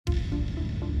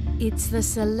It's the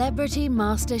Celebrity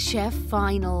MasterChef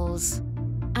Finals,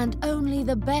 and only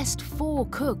the best 4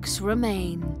 cooks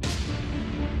remain.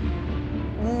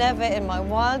 Never in my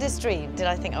wildest dream did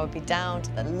I think I would be down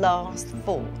to the last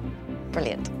 4.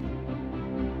 Brilliant.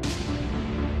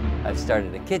 I've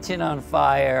started a kitchen on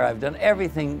fire, I've done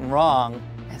everything wrong,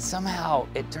 and somehow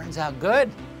it turns out good.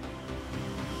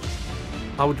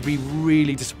 I would be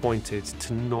really disappointed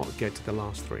to not get to the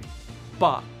last 3.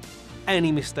 But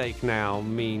any mistake now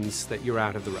means that you're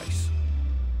out of the race.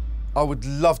 I would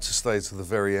love to stay to the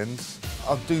very end.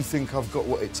 I do think I've got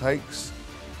what it takes,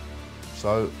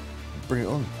 so bring it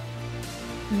on.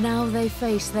 Now they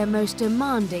face their most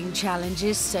demanding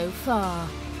challenges so far.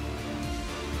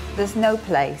 There's no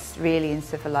place really in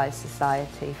civilised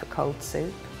society for cold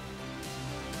soup.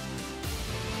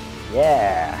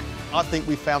 Yeah. I think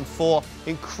we found 4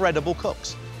 incredible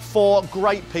cooks. 4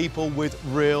 great people with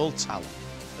real talent.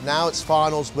 Now it's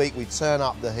finals week, we turn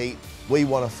up the heat. We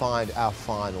want to find our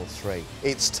final 3.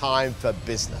 It's time for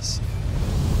business.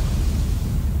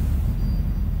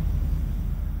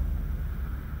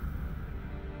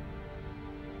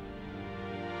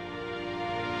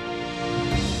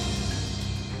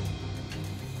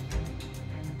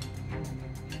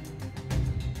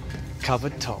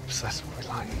 Covered tops, that's what we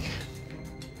like.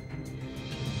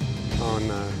 Oh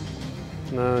no.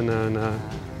 No, no, no.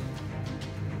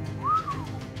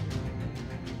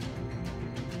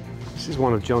 This is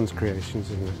one of John's creations,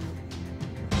 isn't it?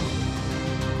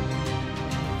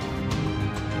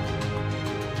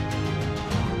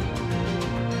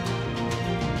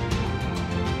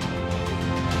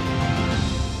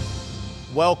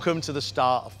 Welcome to the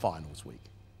start of finals week.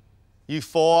 You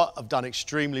 4 have done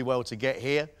extremely well to get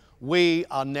here. We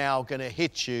are now going to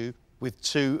hit you with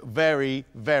 2 very,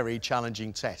 very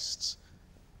challenging tests.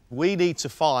 We need to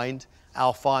find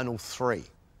our final 3.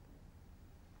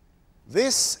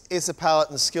 This is a palate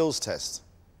and skills test.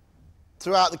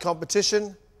 Throughout the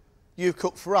competition, you've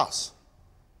cooked for us.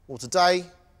 Well, today,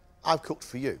 I've cooked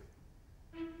for you.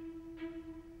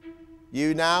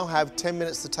 You now have 10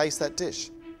 minutes to taste that dish.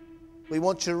 We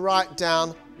want you to write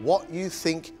down what you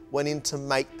think went in to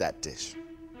make that dish.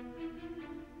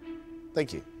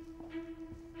 Thank you.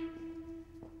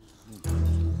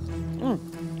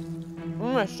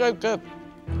 It's so good.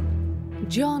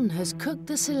 John has cooked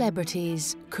the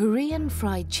Celebrity's Korean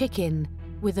fried chicken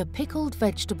with a pickled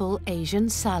vegetable Asian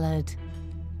salad.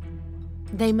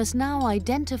 They must now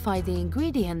identify the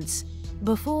ingredients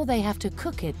before they have to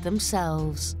cook it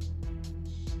themselves.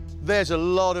 There's a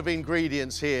lot of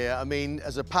ingredients here. I mean,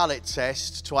 as a palate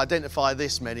test, to identify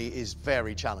this many is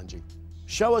very challenging.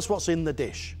 Show us what's in the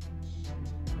dish.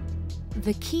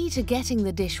 The key to getting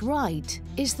the dish right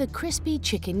is the crispy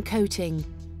chicken coating,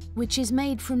 which is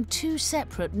made from 2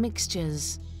 separate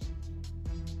mixtures.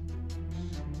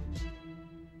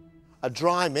 A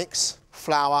dry mix,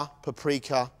 flour,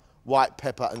 paprika, white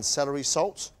pepper and celery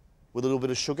salt with a little bit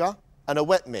of sugar, and a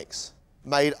wet mix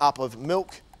made up of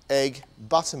milk, egg,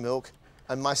 buttermilk,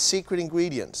 and my secret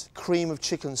ingredient, cream of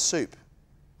chicken soup.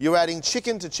 You're adding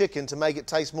chicken to make it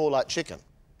taste more like chicken.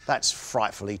 That's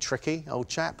frightfully tricky, old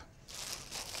chap.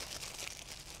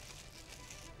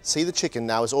 See, the chicken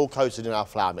now is all coated in our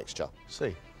flour mixture.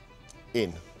 See.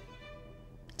 In.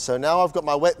 So now I've got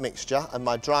my wet mixture and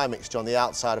my dry mixture on the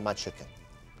outside of my chicken.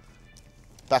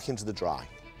 Back into the dry.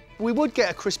 We would get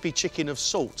a crispy chicken of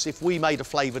sorts if we made a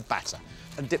flavoured batter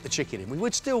and dipped the chicken in. We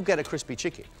would still get a crispy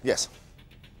chicken. Yes.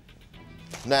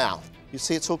 Now, you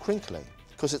see it's all crinkly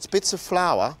because it's bits of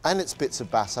flour and it's bits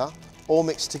of batter all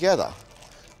mixed together.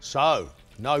 So,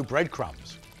 no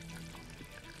breadcrumbs.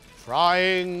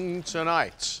 Frying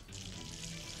tonight.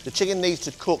 The chicken needs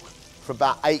to cook for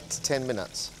about 8 to 10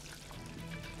 minutes.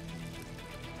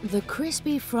 The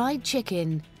crispy fried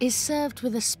chicken is served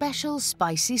with a special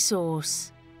spicy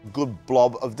sauce. Good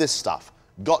blob of this stuff,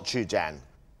 gochujang,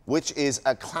 which is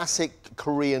a classic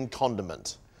Korean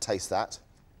condiment. Taste that.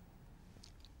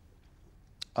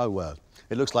 Oh,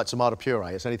 it looks like tomato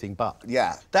puree. It's anything but.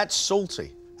 Yeah. That's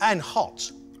salty and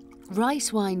hot.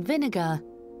 Rice wine vinegar,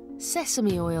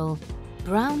 sesame oil,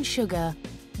 brown sugar,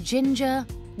 ginger,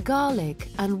 garlic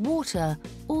and water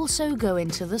also go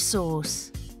into the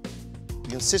sauce. The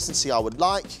consistency I would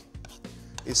like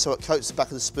is so it coats the back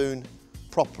of the spoon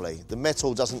properly. The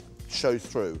metal doesn't show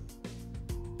through.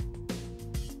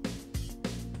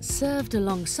 Served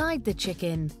alongside the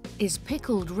chicken is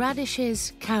pickled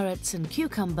radishes, carrots and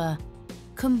cucumber,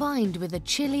 combined with a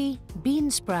chilli,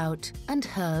 bean sprout and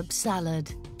herb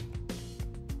salad.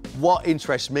 What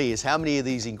interests me is how many of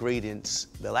these ingredients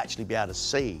they'll actually be able to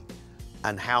see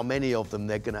and how many of them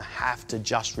they're going to have to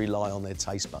just rely on their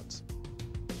taste buds.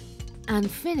 and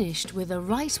finished with a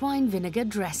rice wine vinegar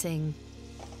dressing.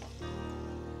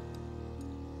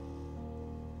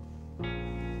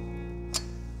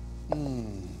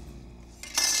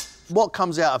 What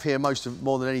comes out of here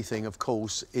more than anything, of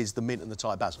course, is the mint and the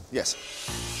Thai basil. Yes.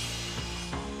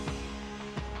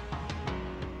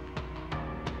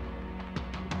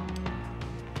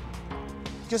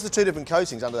 Because the two different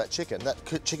coatings under that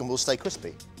chicken will stay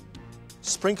crispy.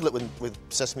 Sprinkle it with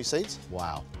sesame seeds.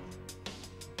 Wow.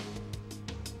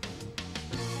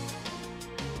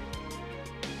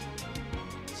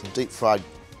 Some deep-fried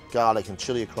garlic and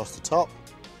chilli across the top.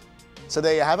 So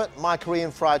there you have it, my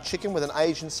Korean fried chicken with an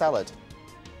Asian salad.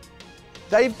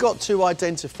 They've got to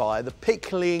identify the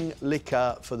pickling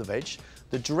liquor for the veg,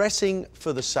 the dressing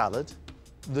for the salad,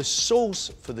 the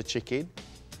sauce for the chicken,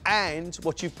 and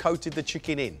what you've coated the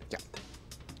chicken in. Yeah.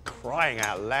 Crying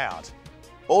out loud.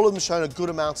 All of them shown a good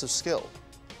amount of skill.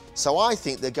 So I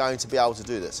think they're going to be able to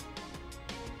do this.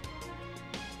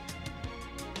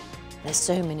 There's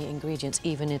so many ingredients,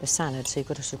 even in the salad, so you've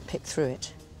got to sort of pick through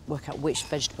it, work out which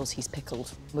vegetables he's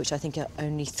pickled, which I think are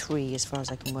only 3 as far as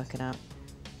I can work it out.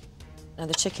 Now,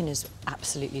 the chicken is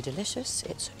absolutely delicious.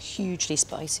 It's hugely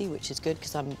spicy, which is good,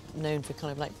 because I'm known for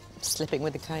kind of like slipping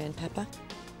with the cayenne pepper.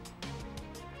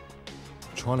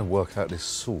 I'm trying to work out this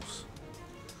sauce.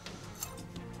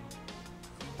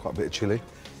 Quite a bit of chilli.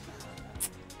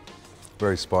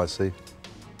 Very spicy.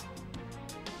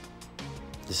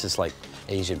 This is like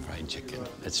Asian fried chicken.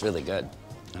 It's really good,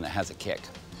 and it has a kick.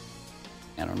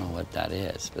 I don't know what that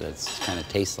is, but it kind of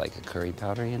tastes like a curry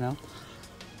powder, you know?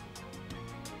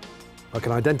 I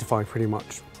can identify pretty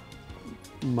much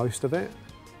most of it.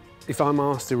 If I'm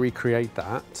asked to recreate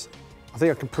that, I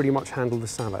think I can pretty much handle the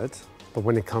salad, but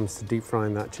when it comes to deep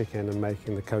frying that chicken and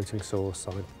making the coating sauce,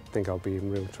 I think I'll be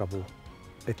in real trouble.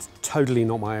 It's totally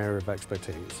not my area of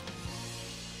expertise.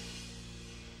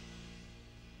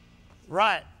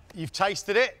 Right, you've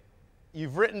tasted it.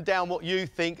 You've written down what you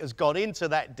think has gone into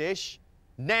that dish.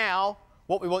 Now,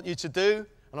 what we want you to do,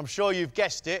 and I'm sure you've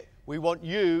guessed it, we want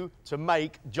you to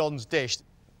make John's dish.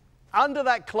 Under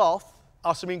that cloth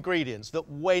are some ingredients that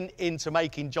went into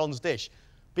making John's dish.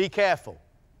 Be careful.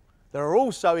 There are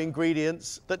also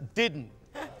ingredients that didn't.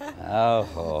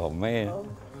 Oh, man.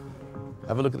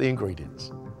 Have a look at the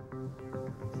ingredients.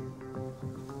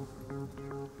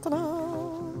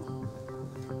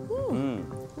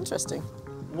 Interesting.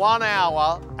 1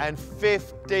 hour and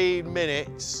 15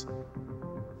 minutes.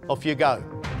 Off you go.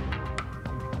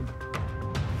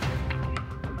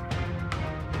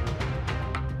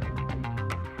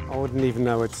 I wouldn't even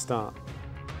know where to start.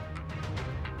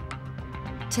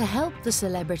 To help the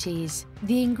celebrities,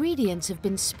 the ingredients have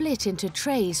been split into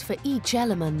trays for each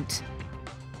element,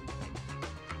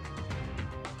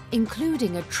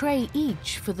 including a tray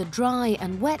each for the dry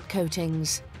and wet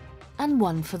coatings, and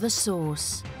one for the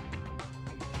sauce.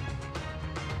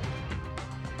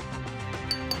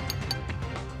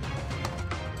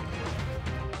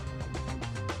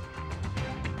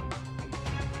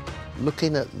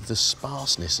 Looking at the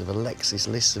sparseness of Alexis'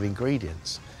 list of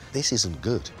ingredients, this isn't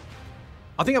good.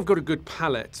 I think I've got a good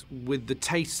palate with the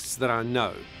tastes that I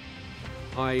know.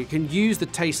 I can use the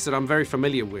tastes that I'm very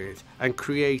familiar with and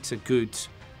create a good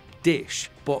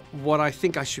dish, but what I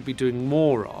think I should be doing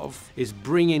more of is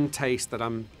bring in tastes that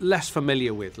I'm less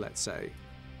familiar with, let's say.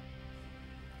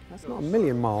 That's not a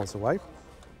million miles away.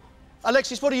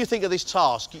 Alexis, what do you think of this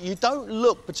task? You don't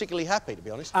look particularly happy, to be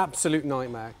honest. Absolute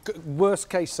nightmare. Worst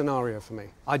case scenario for me.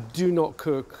 I do not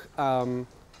cook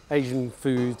Asian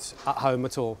foods at home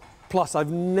at all. Plus, I've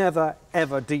never,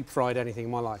 ever deep fried anything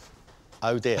in my life.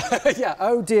 Oh dear. Yeah,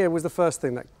 oh dear was the first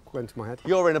thing that went to my head.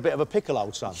 You're in a bit of a pickle,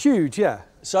 old son. Huge, yeah.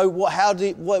 So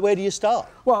where do you start?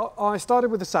 Well, I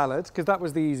started with the salad, because that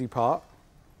was the easy part,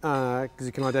 because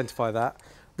you can identify that.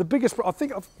 The biggest, I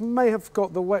think I may have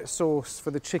got the wet sauce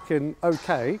for the chicken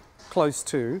okay, close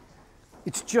to.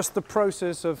 It's just the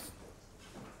process of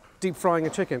deep frying a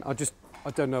chicken. I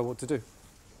don't know what to do.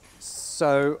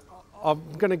 So I'm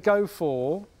going to go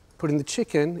for putting the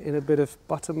chicken in a bit of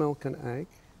buttermilk and egg,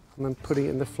 and then putting it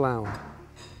in the flour.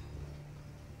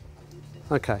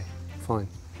 Okay, fine.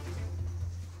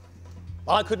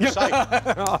 I couldn't say.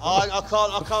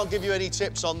 I can't give you any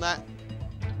tips on that.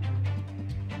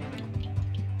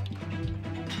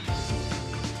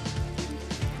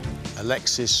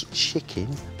 Alexis' chicken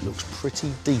looks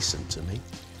pretty decent to me.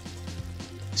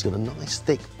 It's got a nice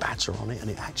thick batter on it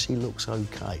and it actually looks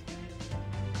okay.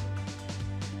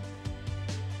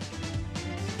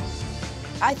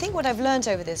 I think what I've learned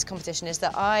over this competition is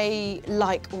that I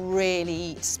like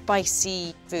really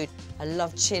spicy food. I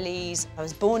love chilies. I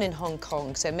was born in Hong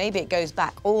Kong, so maybe it goes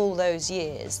back all those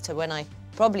years to when I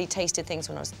probably tasted things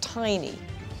when I was tiny.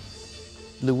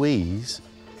 Louise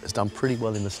has done pretty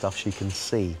well in the stuff she can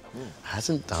see.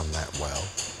 Hasn't done that well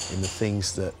in the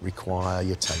things that require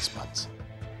your taste buds.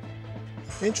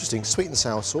 Interesting, sweet and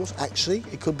sour sauce. Actually,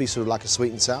 it could be sort of like a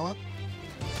sweet and sour.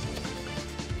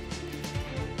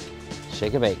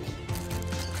 Shake and bake.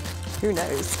 Who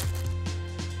knows?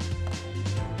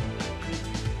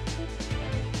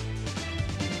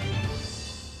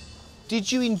 Did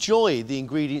you enjoy the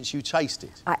ingredients you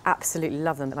tasted? I absolutely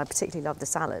love them, and I particularly love the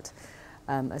salad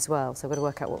as well. So I've got to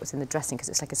work out what was in the dressing, because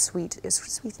it's like it's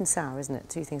sweet and sour, isn't it?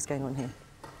 Two things going on here.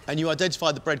 And you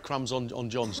identified the breadcrumbs on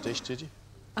John's dish, did you?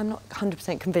 I'm not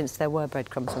 100% convinced there were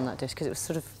breadcrumbs on that dish, because it was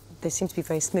sort of, they seem to be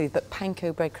very smooth, but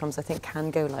panko breadcrumbs, I think,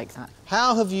 can go like that.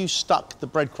 How have you stuck the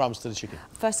breadcrumbs to the chicken?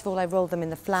 First of all, I rolled them in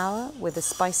the flour with the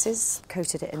spices,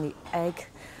 coated it in the egg,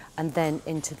 and then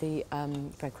into the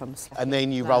breadcrumbs. And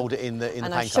then you rolled it in the panko?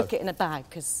 And I shook it in a bag,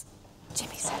 because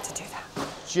Jimmy said to do that.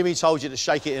 Jimmy told you to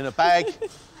shake it in a bag,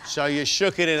 so you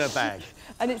shook it in a bag.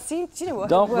 And it seemed, you know what?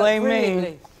 Don't blame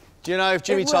me. Do you know, if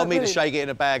Jimmy told me to shake it in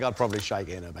a bag, I'd probably shake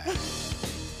it in a bag.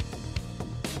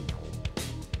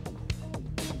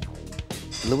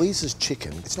 Louisa's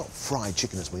chicken, it's not fried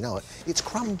chicken as we know it, it's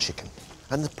crumb chicken.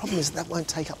 And the problem is that won't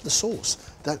take up the sauce.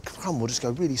 That crumb will just go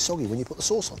really soggy when you put the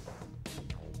sauce on.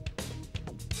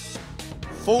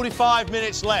 45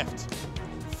 minutes left.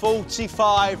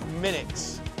 45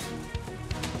 minutes.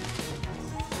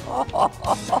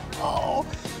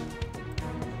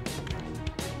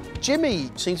 Jimmy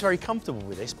seems very comfortable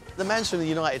with this. The man's from the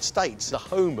United States, the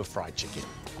home of fried chicken.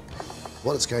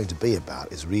 What it's going to be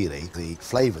about is really the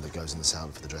flavour that goes in the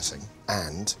salad for the dressing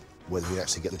and whether we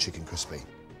actually get the chicken crispy.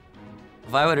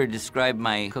 If I were to describe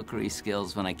my cookery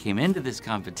skills when I came into this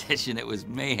competition, it was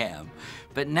mayhem.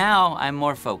 But now I'm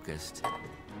more focused.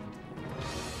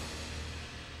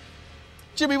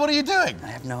 Jimmy, what are you doing? I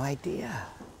have no idea.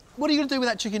 What are you going to do with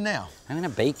that chicken now? I'm gonna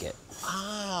bake it.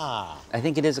 Ah. I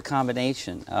think it is a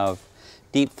combination of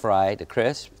deep fry to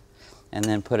crisp and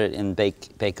then put it in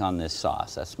bake on this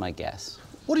sauce. That's my guess.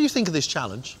 What do you think of this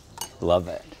challenge? Love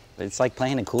it. It's like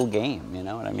playing a cool game, you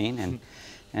know what I mean?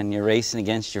 And you're racing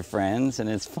against your friends, and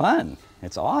it's fun.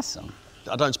 It's awesome.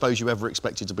 I don't suppose you ever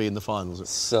expected to be in the finals.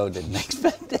 So didn't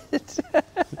expect it.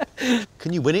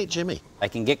 Can you win it, Jimmy? I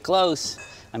can get close.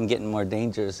 I'm getting more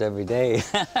dangerous every day.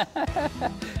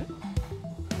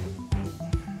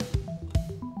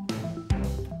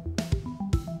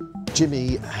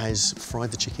 Jimmy has fried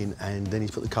the chicken and then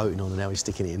he's put the coating on and now he's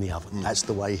sticking it in the oven. That's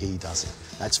the way he does it.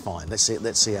 That's fine. Let's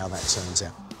see how that turns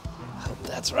out. I hope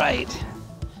that's right.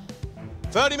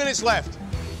 30 minutes left.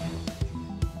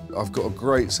 I've got a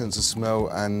great sense of smell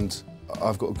and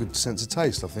I've got a good sense of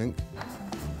taste, I think.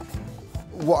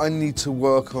 What I need to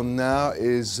work on now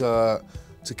is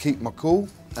to keep my cool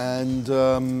and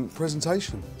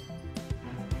presentation.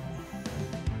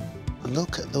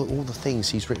 Look at all the things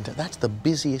he's written down. That's the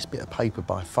busiest bit of paper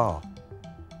by far.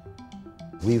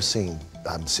 We've seen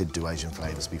Sid do Asian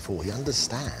flavours before. He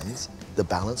understands the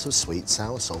balance of sweet,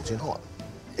 sour, salty and hot.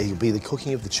 It'll be the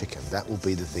cooking of the chicken. That will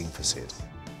be the thing for Sid.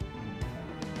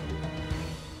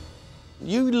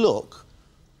 You look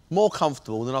more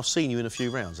comfortable than I've seen you in a few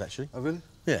rounds, actually. Oh, really?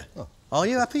 Yeah. Oh. Are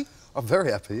you happy? I'm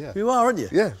very happy, yeah. You are, aren't you?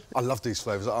 Yeah. I love these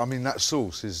flavours. I mean, that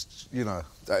sauce is, you know,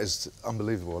 that is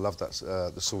unbelievable. I love that,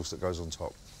 the sauce that goes on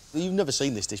top. You've never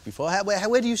seen this dish before.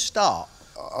 Where do you start?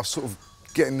 I'm sort of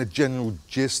getting the general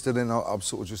gist and then I'm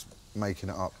sort of just making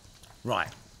it up. Right,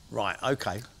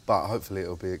 OK. But hopefully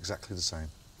it'll be exactly the same.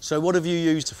 So what have you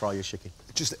used to fry your chicken?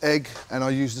 Just egg and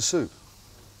I use the soup.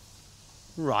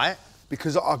 Right.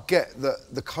 Because I get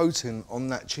that the coating on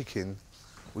that chicken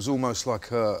was almost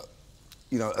like a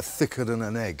thicker than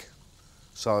an egg.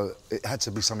 So it had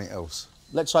to be something else.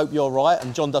 Let's hope you're right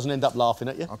and John doesn't end up laughing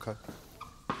at you. OK.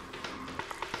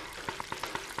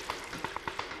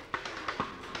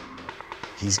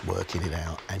 He's working it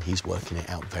out, and he's working it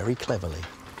out very cleverly.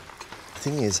 The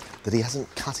thing is that he hasn't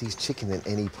cut his chicken in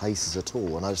any places at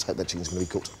all, and I just hope that chicken's going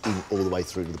to be cooked in all the way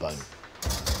through to the bone.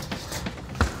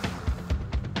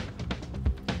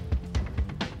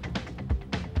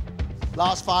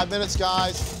 Last 5 minutes,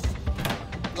 guys.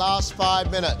 Last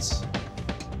 5 minutes.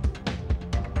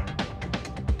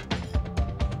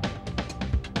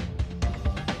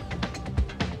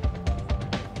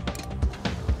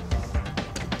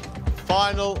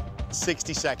 Final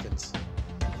 60 seconds.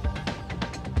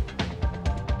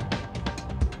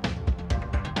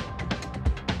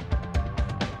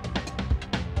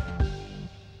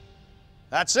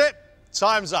 That's it.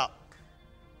 Time's up.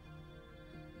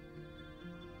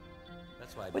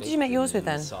 What did you make yours with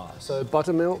then? So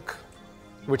buttermilk,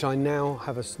 which I now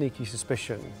have a sneaky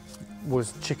suspicion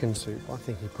was chicken soup. I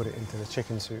think he put it into the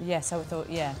chicken soup. Yes, I thought,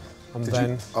 yeah. And Did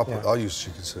then, I used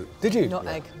chicken soup. Did you? Not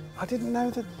egg. I didn't know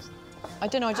that. I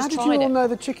don't know, I just tried it. How did you all know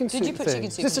the chicken soup Did you put thing?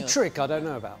 chicken soup Is this in a yours? trick I don't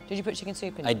know about? Did you put chicken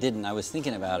soup in? I didn't. I was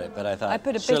thinking about it, but I thought I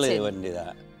put a bit surely they in. wouldn't do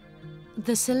that.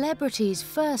 The celebrity's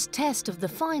first test of the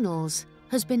finals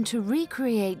has been to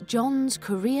recreate John's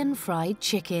Korean fried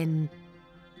chicken.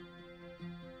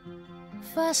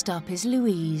 First up is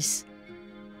Louise.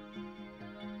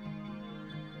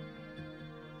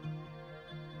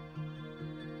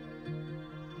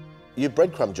 You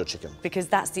breadcrumbed your chicken. Because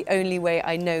that's the only way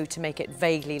I know to make it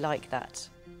vaguely like that.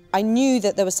 I knew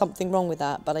that there was something wrong with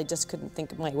that, but I just couldn't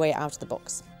think of my way out of the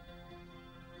box.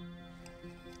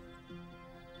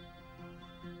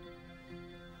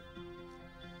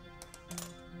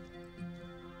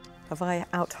 Have I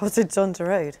out-hotted John to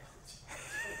road?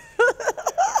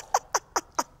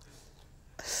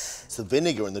 It's the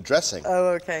vinegar and the dressing. Oh,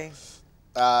 OK.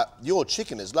 Your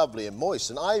chicken is lovely and moist,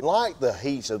 and I like the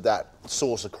heat of that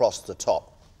sauce across the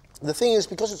top. The thing is,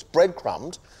 because it's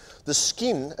breadcrumbed, the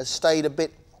skin has stayed a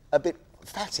bit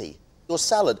fatty. Your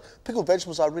salad, pickled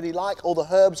vegetables I really like, all the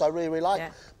herbs I really like,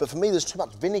 Yeah. but for me there's too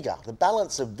much vinegar. The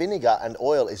balance of vinegar and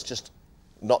oil is just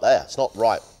not there, it's not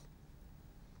right.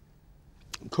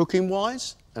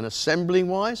 Cooking-wise and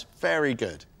assembling-wise, very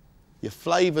good. Your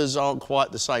flavours aren't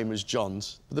quite the same as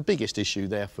John's, but the biggest issue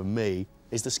there for me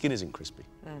is the skin isn't crispy.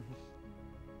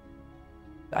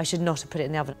 I should not have put it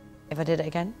in the oven. If I did it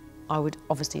again, I would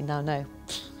obviously now know.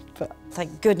 But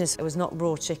thank goodness it was not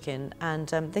raw chicken, and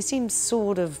they seemed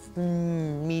sort of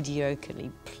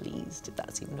mediocrely pleased, if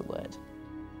that's even a word.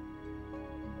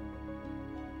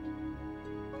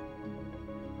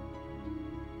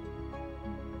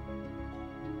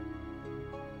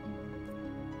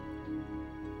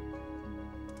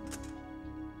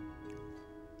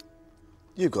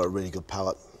 You've got a really good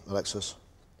palate, Alexis.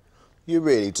 You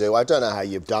really do. I don't know how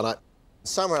you've done it.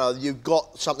 Somehow you've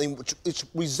got something which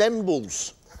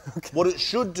resembles what it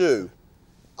should do.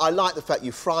 I like the fact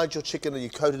you fried your chicken and you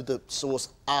coated the sauce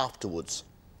afterwards,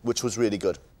 which was really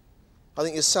good. I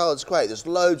think your salad's great. There's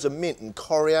loads of mint and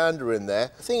coriander in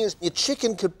there. The thing is, your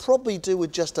chicken could probably do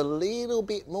with just a little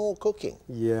bit more cooking.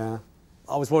 Yeah.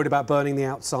 I was worried about burning the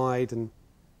outside and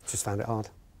just found it hard.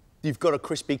 You've got a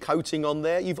crispy coating on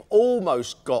there. You've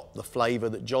almost got the flavour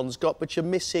that John's got, but you're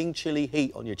missing chilli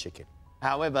heat on your chicken.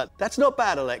 However, that's not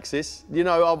bad, Alexis. You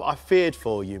know, I feared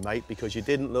for you, mate, because you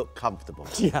didn't look comfortable.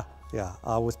 Yeah,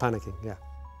 I was panicking, yeah.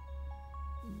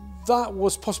 That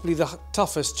was possibly the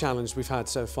toughest challenge we've had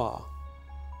so far.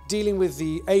 Dealing with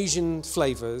the Asian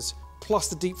flavours, plus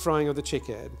the deep frying of the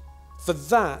chicken. For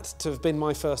that to have been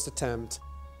my first attempt,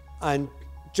 and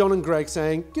John and Greg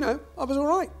saying, you know, I was all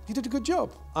right, you did a good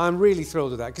job. I'm really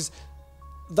thrilled with that, because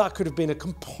that could have been a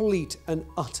complete and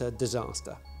utter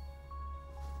disaster.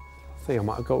 I think I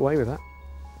might have got away with that.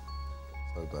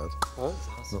 So bad. Huh?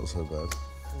 Not so bad.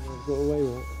 I got away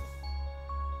with it.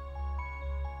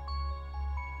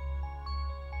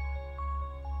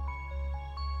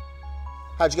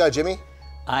 How'd you go, Jimmy?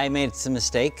 I made some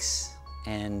mistakes,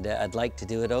 and I'd like to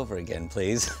do it over again,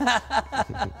 please.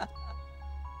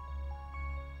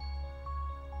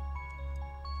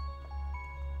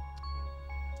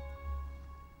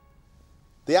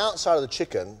 The outside of the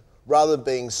chicken, rather than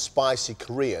being spicy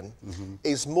Korean,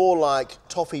 is more like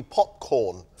toffee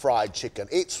popcorn fried chicken.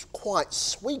 It's quite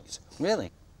sweet.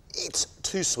 Really? It's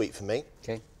too sweet for me.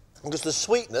 Okay. Because the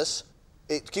sweetness,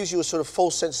 it gives you a sort of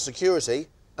false sense of security,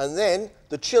 and then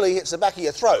the chili hits the back of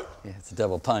your throat. Yeah, it's a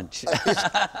double punch.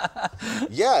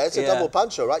 Yeah, it's a Yeah. double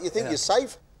puncher, right? You think you're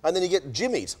safe, and then you get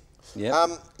jimmied.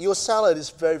 Yeah. Your salad is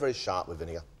very, very sharp with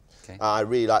vinegar. Okay. I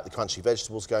really like the crunchy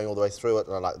vegetables going all the way through it,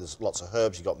 and I like there's lots of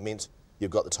herbs. You've got mint, you've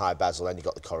got the Thai basil, and you've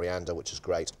got the coriander, which is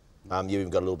great. You've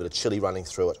even got a little bit of chili running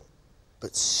through it.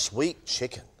 But sweet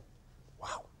chicken,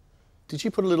 wow. Did you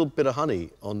put a little bit of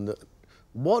honey on the...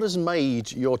 What has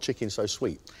made your chicken so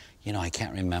sweet? You know, I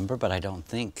can't remember, but I don't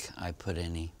think I put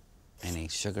any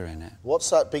sugar in it.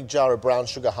 What's that big jar of brown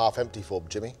sugar half empty for,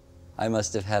 Jimmy? I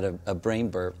must have had a brain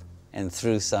burp and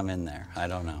threw some in there. I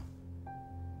don't know.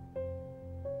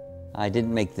 I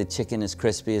didn't make the chicken as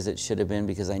crispy as it should have been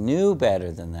because I knew better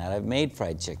than that. I've made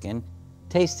fried chicken.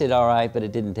 Tasted all right, but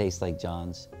it didn't taste like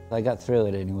John's. I got through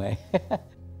it anyway.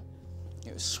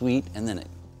 It was sweet, and then it,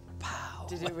 pow.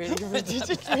 Did it really? Did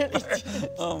it really?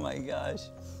 Oh my gosh.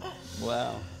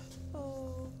 Wow.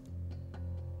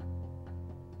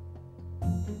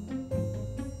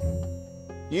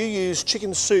 You use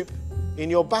chicken soup in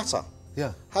your batter.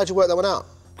 Yeah. How'd you work that one out?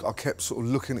 I kept sort of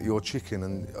looking at your chicken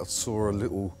and I saw a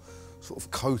little sort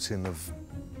of coating of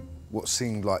what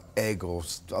seemed like egg or,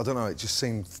 I don't know, it just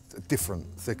seemed different,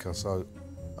 thicker, so.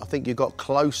 I think you got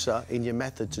closer in your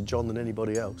method to John than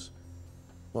anybody else.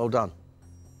 Well done.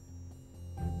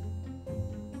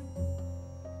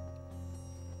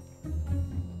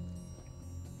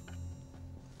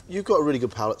 You've got a really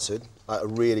good palate, Sid, like a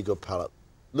really good palate.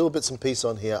 Little bits and pieces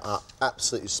on here are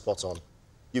absolutely spot on.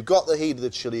 You've got the heat of the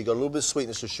chili, you've got a little bit of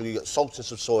sweetness of sugar, you've got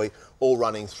saltiness of soy, all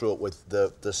running through it with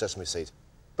the sesame seed.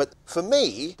 But for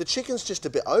me, the chicken's just a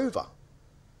bit over.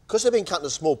 Because they've been cut into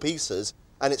small pieces,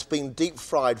 and it's been deep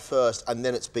fried first, and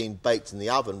then it's been baked in the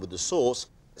oven with the sauce,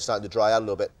 it's starting to dry out a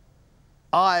little bit.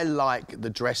 I like the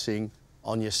dressing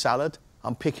on your salad.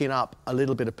 I'm picking up a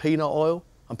little bit of peanut oil.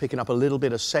 I'm picking up a little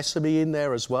bit of sesame in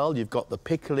there as well. You've got the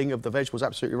pickling of the vegetables,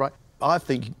 absolutely right. I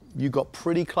think you got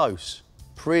pretty close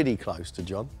to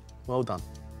John. Well done.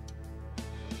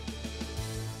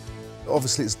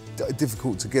 Obviously, it's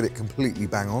difficult to get it completely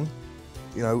bang on,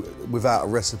 you know, without a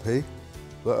recipe.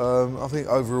 But I think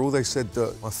overall they said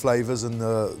that my flavours and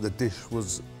the dish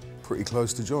was pretty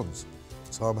close to John's.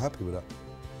 So I'm happy with that.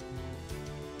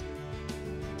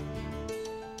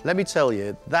 Let me tell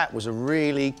you, that was a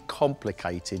really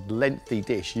complicated, lengthy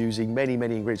dish using many,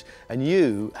 many ingredients, and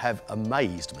you have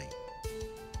amazed me.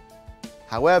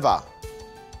 However,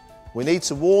 we need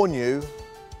to warn you,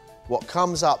 what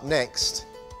comes up next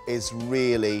is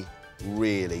really,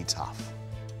 really tough.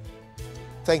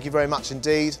 Thank you very much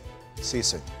indeed. See you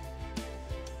soon.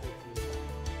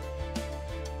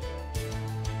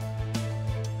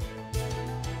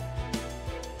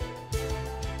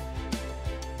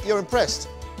 You're impressed?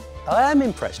 I am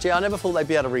impressed, yeah. I never thought they'd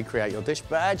be able to recreate your dish,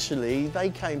 but actually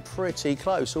they came pretty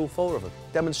close, all four of them.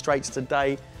 Demonstrates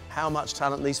today how much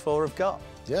talent these four have got.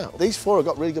 Yeah, these four have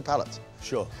got really good palates.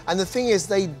 Sure. And the thing is,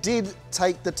 they did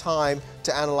take the time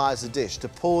to analyse the dish, to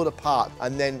pull it apart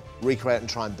and then recreate it and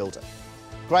try and build it.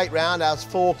 Great round, our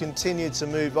four continued to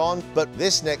move on, but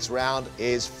this next round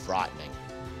is frightening.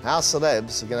 Our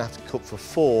celebs are going to have to cook for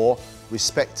four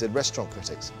respected restaurant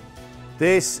critics.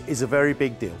 This is a very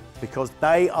big deal because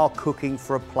they are cooking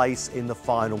for a place in the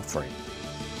final three.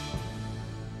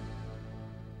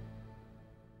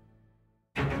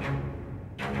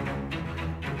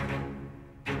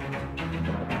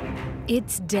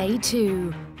 It's day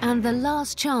 2, and the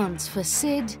last chance for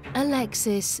Sid,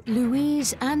 Alexis,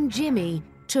 Louise and Jimmy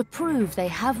to prove they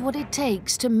have what it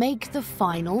takes to make the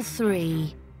final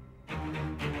 3.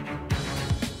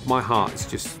 My heart's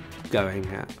just going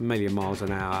at a million miles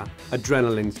an hour.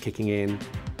 Adrenaline's kicking in.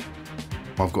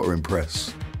 I've got to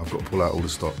impress. I've got to pull out all the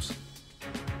stops.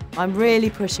 I'm really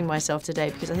pushing myself today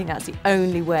because I think that's the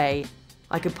only way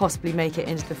I could possibly make it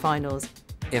into the finals.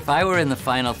 If I were in the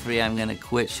final 3, I'm going to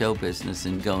quit show business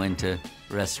and go into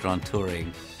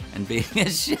restaurateuring and being a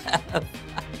chef.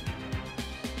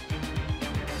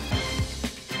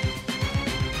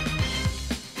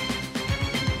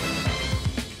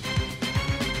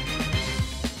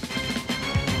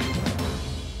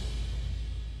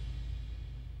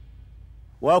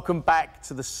 Welcome back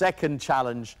to the second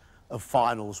challenge of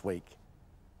finals week.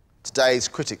 Today's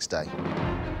Critics' Day.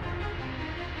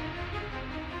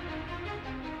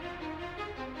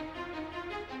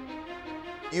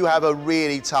 You have a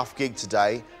really tough gig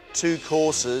today, 2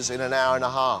 courses in an hour and a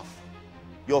half.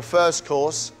 Your first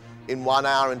course in 1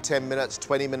 hour and 10 minutes,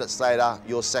 20 minutes later,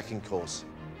 your second course.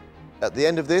 At the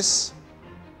end of this,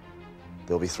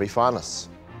 there'll be 3 finalists.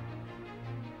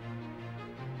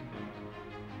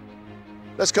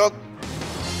 Let's cook.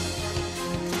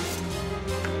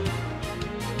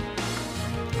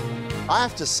 I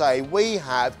have to say, we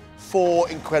have 4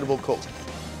 incredible cooks.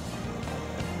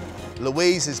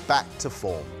 Louise is back to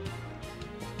form.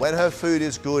 When her food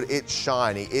is good, it's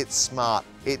shiny, it's smart,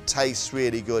 it tastes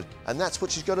really good, and that's what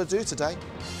she's got to do today.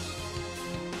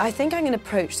 I think I'm going to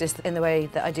approach this in the way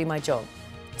that I do my job.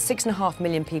 6.5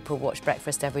 million people watch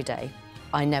breakfast every day.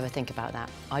 I never think about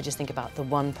that. I just think about the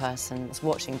one person that's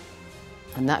watching,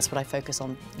 and that's what I focus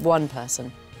on, one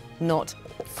person, not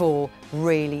 4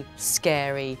 really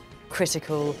scary,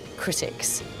 critical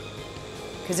critics.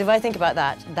 Because if I think about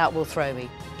that, that will throw me.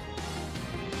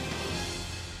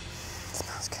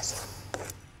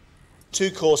 2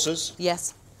 courses.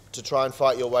 Yes. To try and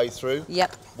fight your way through.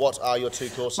 Yep. What are your 2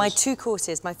 courses? My 2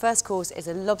 courses. My first course is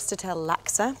a lobster tail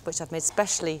laksa, which I've made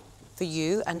specially for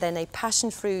you, and then a passion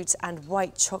fruit and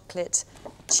white chocolate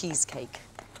cheesecake.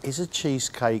 Is a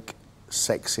cheesecake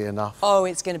sexy enough? Oh,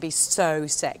 it's going to be so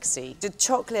sexy. The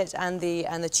chocolate and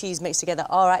the cheese mixed together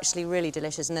are actually really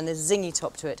delicious, and then there's a zingy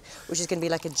top to it, which is going to be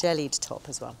like a jellied top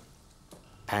as well.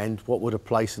 And what would a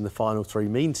place in the final 3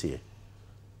 mean to you?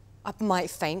 I might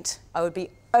faint. I would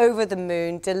be over the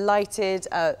moon, delighted,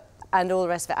 and all the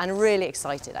rest of it, and really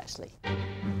excited, actually.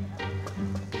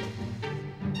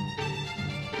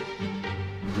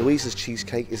 Louisa's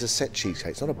cheesecake is a set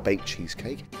cheesecake, it's not a baked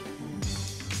cheesecake.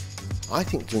 I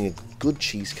think doing a good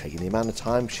cheesecake in the amount of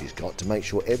time she's got to make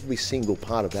sure every single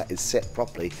part of that is set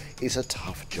properly is a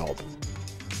tough job.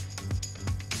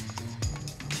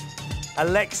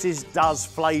 Alexis does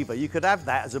flavour. You could have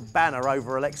that as a banner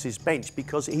over Alexis' bench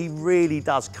because he really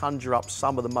does conjure up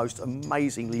some of the most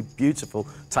amazingly beautiful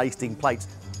tasting plates.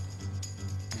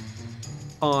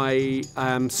 I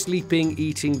am sleeping,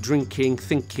 eating, drinking,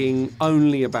 thinking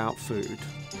only about food.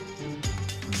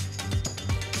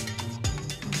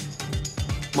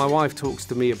 My wife talks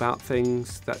to me about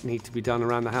things that need to be done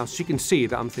around the house. She can see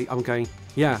that I'm going,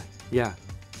 yeah.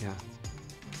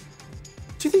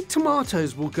 Do you think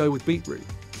tomatoes will go with beetroot?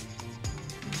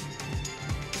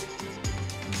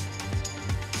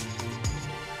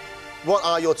 What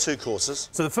are your two courses?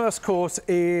 So the first course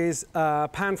is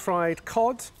pan-fried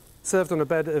cod, served on a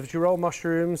bed of girole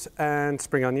mushrooms and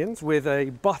spring onions with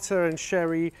a butter and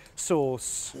sherry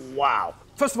sauce. Wow.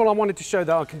 First of all, I wanted to show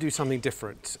that I can do something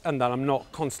different and that I'm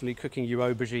not constantly cooking you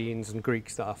aubergines and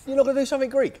Greek stuff. You're not going to do something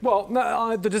Greek? Well,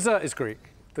 no, the dessert is Greek.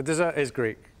 The dessert is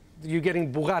Greek. You're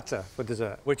getting burrata for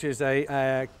dessert, which is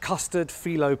a custard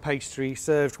phyllo pastry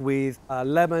served with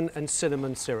lemon and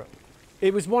cinnamon syrup.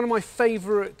 It was one of my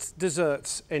favourite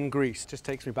desserts in Greece. Just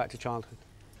takes me back to childhood.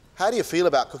 How do you feel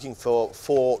about cooking for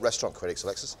 4 restaurant critics,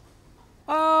 Alexis?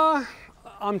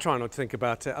 I'm trying not to think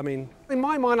about it. I mean, in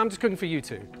my mind, I'm just cooking for you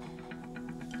two.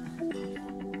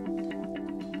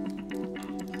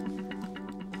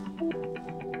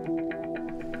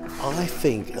 I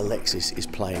think Alexis is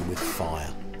playing with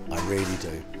fire. I really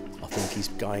do. I think he's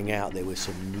going out there with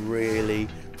some really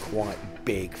quite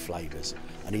big flavours,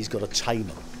 and he's got to tame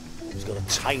them. He's got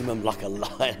to tame them like a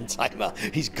lion tamer.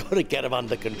 He's got to get them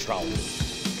under control.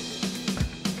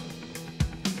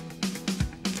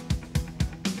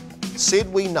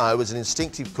 Sid, we know, is an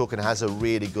instinctive cook and has a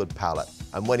really good palate.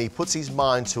 And when he puts his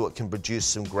mind to it, can produce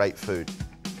some great food.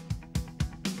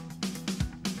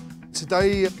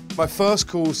 Today, my first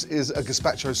course is a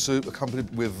gazpacho soup accompanied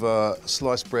with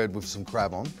sliced bread with some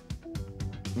crab on.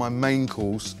 My main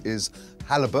course is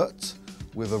halibut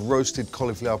with a roasted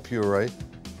cauliflower puree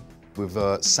with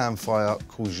samphire,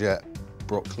 courgette,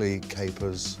 broccoli,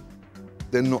 capers.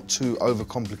 They're not too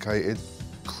overcomplicated,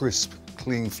 crisp,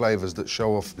 clean flavours that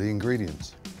show off the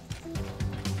ingredients.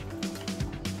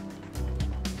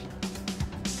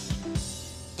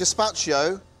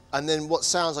 Gazpacho, and then what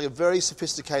sounds like a very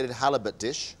sophisticated halibut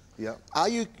dish. Yeah. Are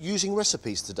you using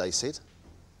recipes today, Sid?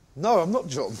 No, I'm not,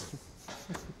 John.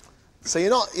 So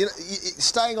you're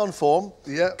staying on form,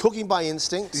 cooking by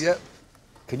instinct. Yep.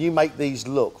 Can you make these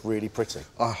look really pretty?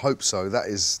 I hope so.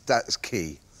 That's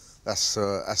key. That's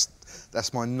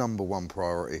my #1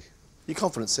 priority. You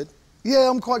confident, Sid? Yeah,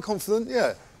 I'm quite confident.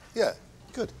 Yeah.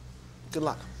 Good. Good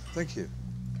luck. Thank you.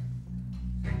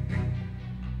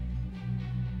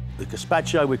 The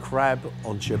gazpacho with crab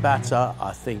on ciabatta,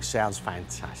 I think, sounds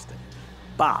fantastic.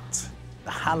 But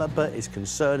the halibut is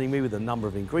concerning me with the number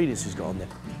of ingredients he's got on there.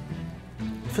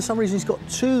 For some reason, he's got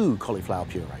 2 cauliflower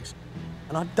purees.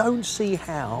 And I don't see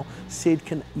how Sid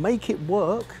can make it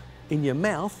work in your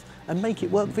mouth and make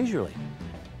it work visually.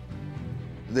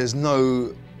 There's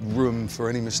no room for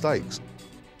any mistakes.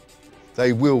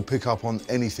 They will pick up on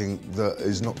anything that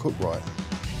is not cooked right.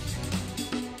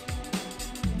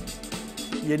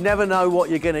 You never know what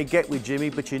you're going to get with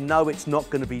Jimmy, but you know it's not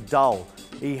going to be dull.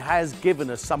 He has given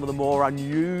us some of the more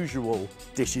unusual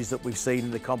dishes that we've seen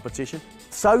in the competition.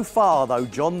 So far, though,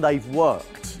 John, they've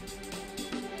worked.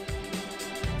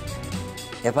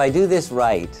 If I do this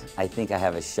right, I think I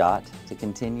have a shot to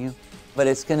continue. But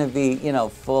it's going to be,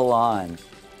 full on.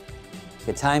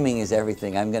 The timing is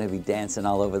everything. I'm going to be dancing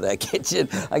all over that kitchen.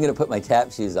 I'm going to put my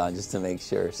tap shoes on just to make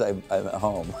sure, so I'm at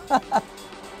home.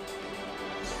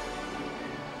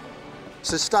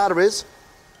 So starter is?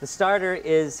 The starter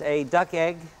is a duck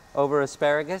egg over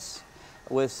asparagus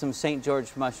with some St.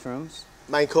 George mushrooms.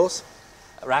 Main course?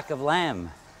 A rack of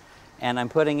lamb. And I'm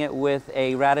putting it with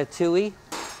a ratatouille.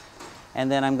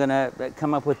 And then I'm gonna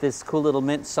come up with this cool little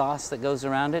mint sauce that goes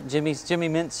around it, Jimmy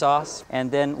mint sauce. And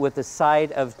then with a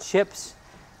side of chips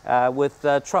with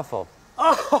truffle.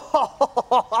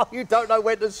 Oh, you don't know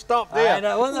when to stop there. I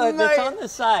know, well, no, it's on the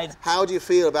side. How do you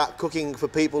feel about cooking for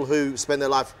people who spend their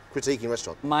life critiquing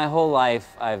restaurants? My whole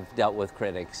life, I've dealt with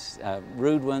critics,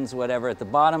 rude ones, whatever. At the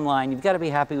bottom line, you've got to be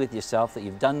happy with yourself that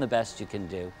you've done the best you can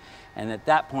do. And at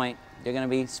that point, you're going to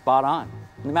be spot on,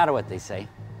 no matter what they say.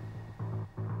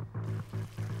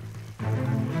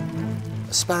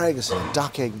 Asparagus and a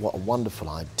duck egg, what a wonderful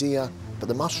idea. but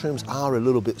the mushrooms are a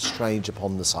little bit strange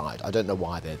upon the side. I don't know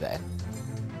why they're there.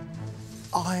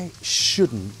 I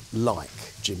shouldn't like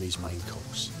Jimmy's main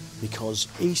course because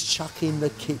he's chucking the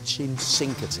kitchen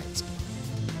sink at it.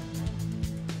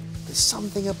 There's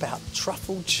something about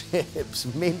truffle chips,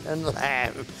 mint and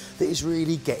lamb that is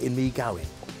really getting me going.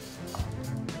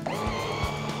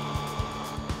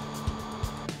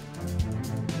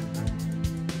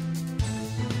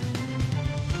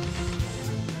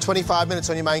 "25 minutes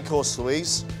on your main course,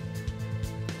 Louise."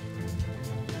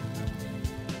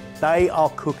 They are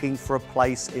cooking for a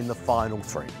place in the final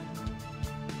 3.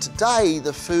 Today,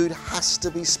 the food has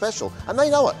to be special, and they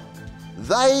know it.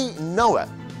 They know it.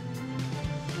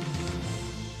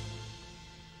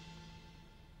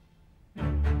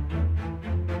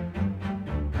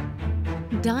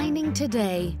 Dining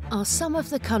today are some of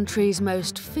the country's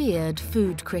most feared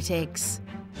food critics.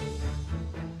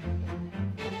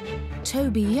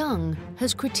 Toby Young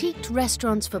has critiqued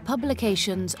restaurants for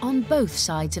publications on both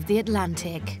sides of the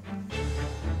Atlantic.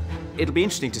 It'll be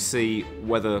interesting to see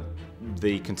whether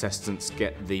the contestants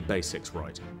get the basics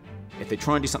right. If they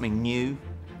try and do something new,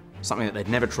 something that they've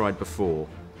never tried before,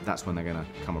 that's when they're going to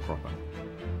come a cropper.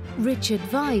 Richard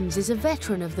Vines is a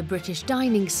veteran of the British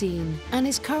dining scene and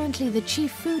is currently the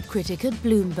chief food critic at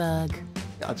Bloomberg.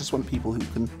 I just want people who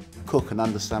can cook and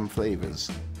understand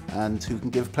flavours and who can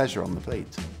give pleasure on the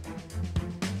plate.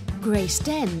 Grace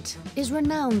Dent is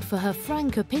renowned for her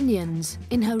frank opinions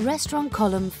in her restaurant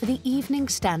column for the Evening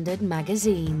Standard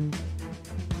magazine.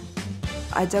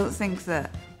 I don't think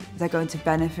that they're going to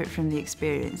benefit from the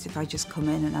experience if I just come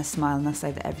in and I smile and I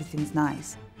say that everything's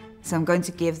nice. So I'm going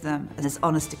to give them as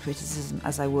honest a criticism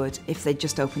as I would if they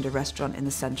just opened a restaurant in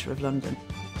the centre of London.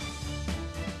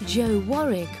 Joe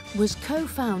Warwick was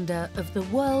co-founder of the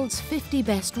world's 50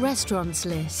 best restaurants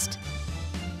list.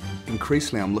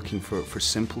 Increasingly, I'm looking for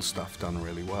simple stuff done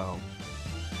really well.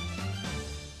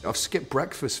 I've skipped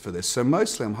breakfast for this, so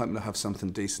mostly I'm hoping to have something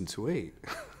decent to eat.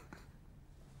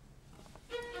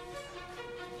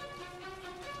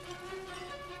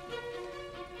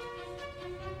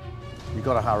 You've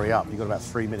got to hurry up. You've got about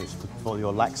 3 minutes before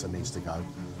your laksa needs to go.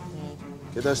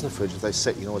 Get those in the fridge. If they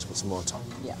sit, you can always put some more on top.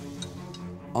 Yeah.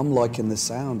 I'm liking the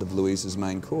sound of Louise's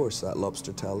main course, that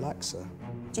lobster tail laksa.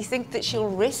 Do you think that she'll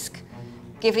risk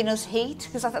giving us heat?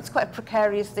 Because that's quite a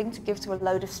precarious thing to give to a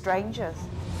load of strangers.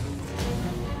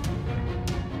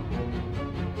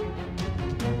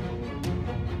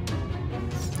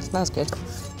 Smells good.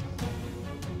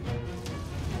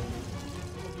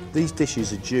 These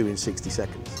dishes are due in 60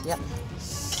 seconds. Yep.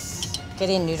 Get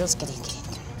in, noodles, get in.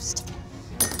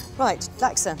 Right,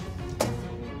 laksa.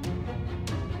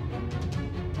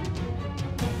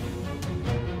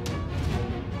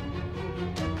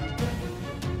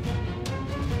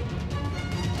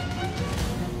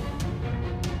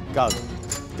 Go.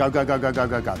 Go, go, go, go, go,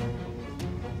 go, go.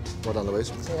 Well done,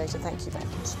 Louise. See you later, thank you very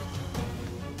much.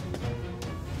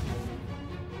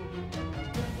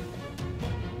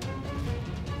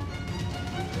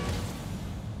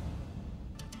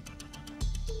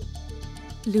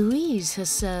 Louise has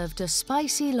served a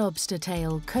spicy lobster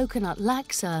tail coconut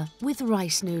laksa with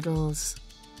rice noodles.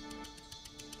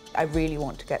 I really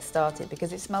want to get started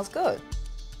because it smells good.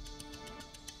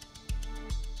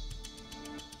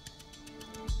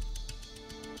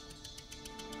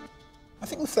 I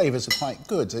think the flavours are quite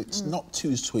good. It's not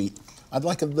too sweet. I'd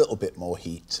like a little bit more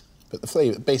heat, but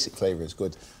the basic flavour is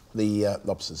good. The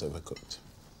lobster's overcooked.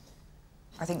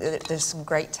 I think that there's some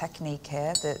great technique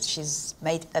here, that she's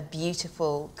made a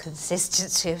beautiful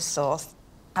consistency of sauce.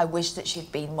 I wish that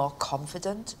she'd been more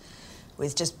confident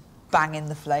with just banging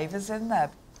the flavours in there.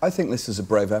 I think this is a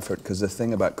brave effort because the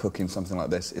thing about cooking something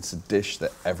like this, it's a dish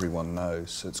that everyone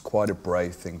knows, so it's quite a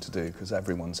brave thing to do because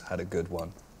everyone's had a good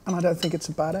one. And I don't think it's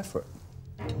a bad effort.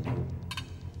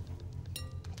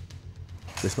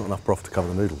 There's not enough broth to cover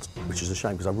the noodles, which is a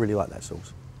shame because I really like that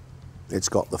sauce. It's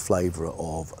got the flavour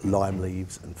of lime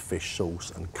leaves and fish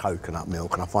sauce and coconut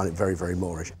milk, and I find it very, very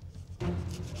Moorish.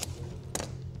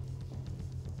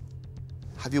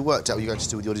 Have you worked out what you're going to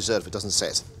do with your dessert if it doesn't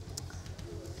set?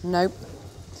 Nope.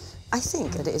 I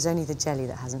think that it is only the jelly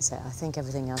that hasn't set. I think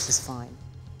everything else is fine.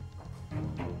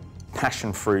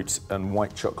 Passion fruit and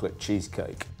white chocolate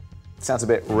cheesecake. Sounds a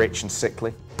bit rich and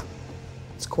sickly.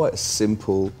 It's quite a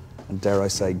simple and, dare I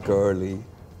say, girly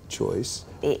choice.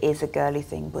 It is a girly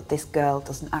thing, but this girl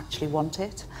doesn't actually want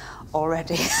it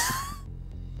already.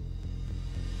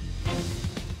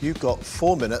 You've got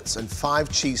 4 minutes and 5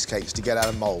 cheesecakes to get out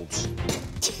of moulds.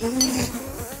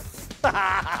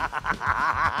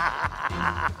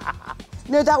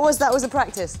 No, that was a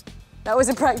practice. That was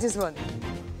a practice one.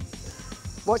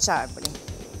 Watch out, everybody.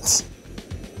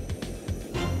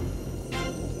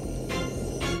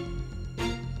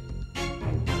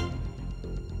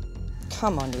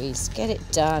 Come on, Louise, get it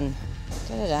done.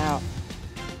 Get it out.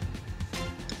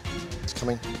 It's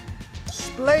coming.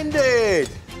 Splendid!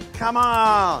 Come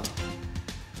on!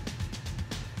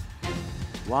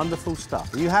 Wonderful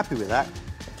stuff. Are you happy with that?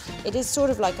 It is sort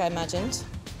of like I imagined.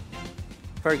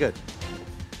 Very good.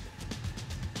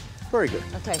 Very good.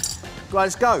 Okay. Right,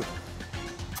 let's go.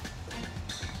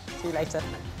 See you later.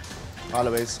 Hi,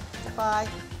 Louise. Bye.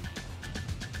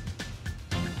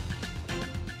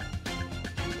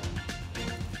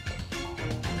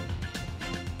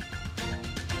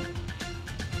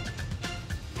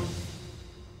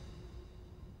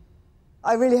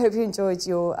 I really hope you enjoyed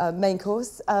your main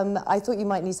course. I thought you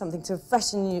might need something to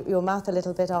freshen your mouth a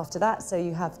little bit after that, so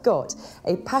you have got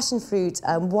a passion fruit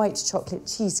white chocolate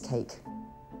cheesecake.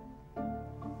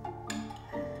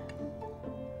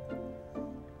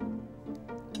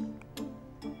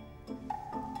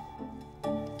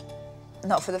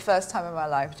 Not for the first time in my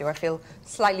life do I feel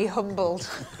slightly humbled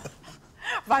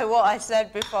by what I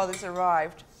said before this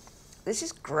arrived. This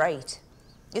is great.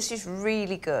 This is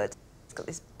really good. It's got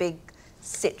this big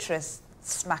citrus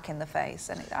smack in the face,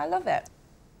 and I love it.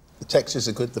 The textures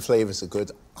are good, the flavours are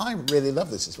good. I really love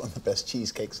this. It's one of the best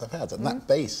cheesecakes I've had, and that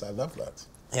base, I love that.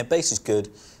 Yeah, base is good,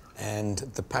 and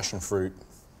the passion fruit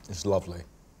is lovely.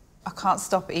 I can't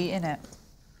stop eating it.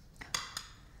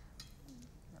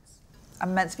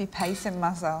 I'm meant to be pacing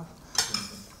myself.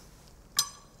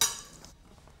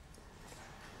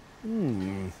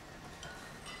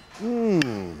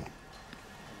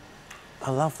 I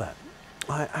love that.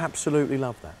 I absolutely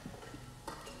love that.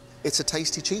 It's a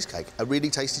tasty cheesecake, a really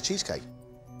tasty cheesecake.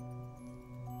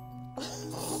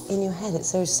 In your head, it's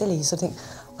so silly. You sort of think,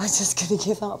 I'm just going to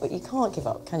give up, but you can't give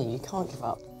up, can you? You can't give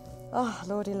up. Oh,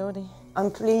 lordy, lordy.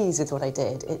 I'm pleased with what I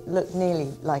did. It looked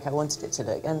nearly like I wanted it to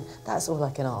look, and that's all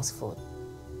I can ask for.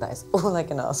 That is all I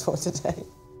can ask for today.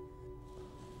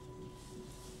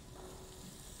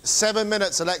 7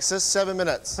 minutes, Alexis, 7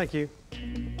 minutes. Thank you.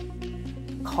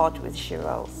 Cod with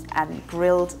churros and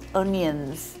grilled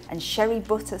onions and sherry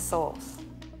butter sauce.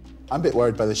 I'm a bit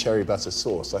worried by the sherry butter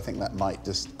sauce. I think that might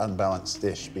just unbalance the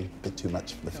dish, be a bit too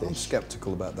much for the fish. I'm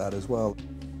sceptical about that as well.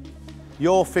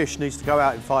 Your fish needs to go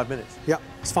out in 5 minutes. Yeah,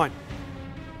 it's fine.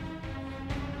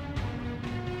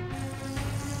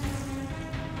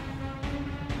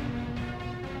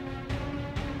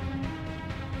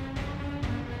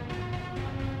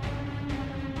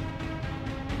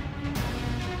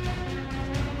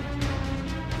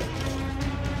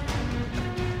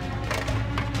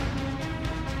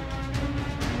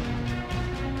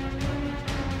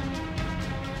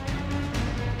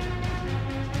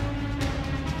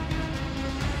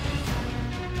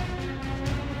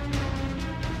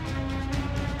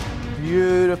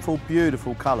 Beautiful,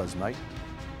 beautiful colours, mate.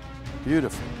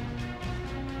 Beautiful.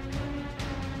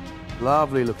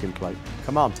 Lovely looking plate.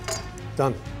 Come on.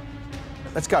 Done.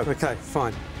 Let's go. Okay,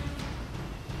 fine.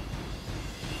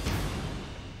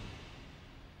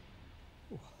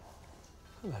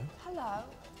 Hello. Hello.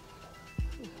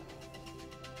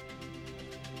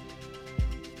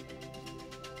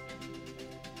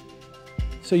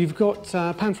 So you've got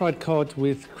pan-fried cod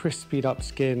with crispied up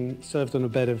skin, served on a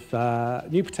bed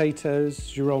of new potatoes,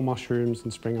 girole mushrooms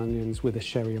and spring onions with a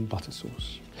sherry and butter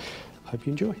sauce. Hope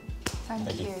you enjoy.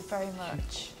 Thank you very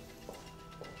much.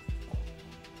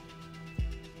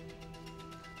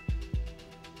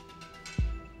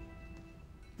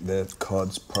 The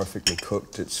cod's perfectly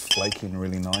cooked. It's flaking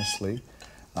really nicely.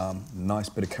 Nice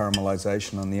bit of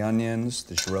caramelisation on the onions.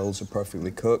 The giroles are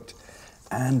perfectly cooked.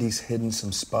 And he's hidden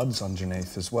some spuds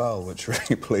underneath as well, which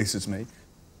really pleases me.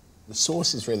 The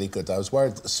sauce is really good. I was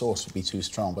worried that the sauce would be too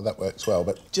strong, but that works well.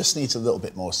 But just needs a little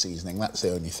bit more seasoning. That's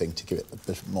the only thing to give it a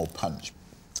bit more punch.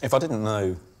 If I didn't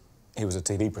know he was a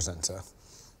TV presenter,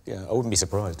 yeah, I wouldn't be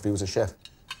surprised if he was a chef.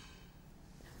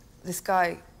 This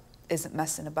guy isn't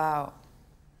messing about.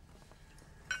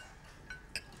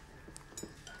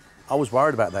 I was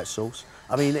worried about that sauce.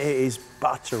 I mean, it is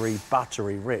buttery,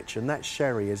 buttery rich, and that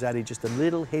sherry has added just a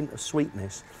little hint of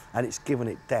sweetness, and it's given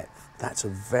it depth. That's a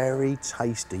very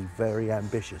tasty, very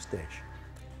ambitious dish.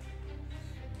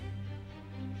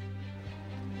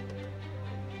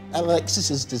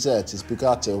 Alexis's dessert is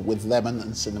bugato with lemon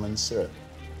and cinnamon syrup.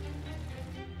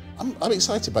 I'm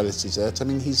excited by this dessert. I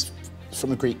mean, he's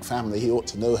from a Greek family. He ought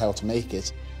to know how to make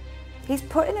it. He's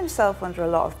putting himself under a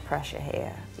lot of pressure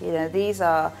here. You know, these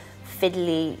are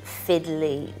fiddly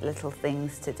little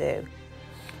things to do.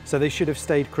 So they should have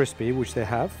stayed crispy, which they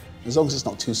have. As long as it's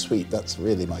not too sweet, that's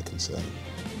really my concern.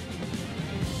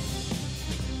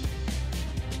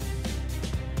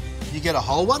 You get a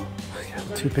whole one?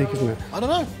 Too big, isn't it? I don't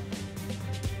know.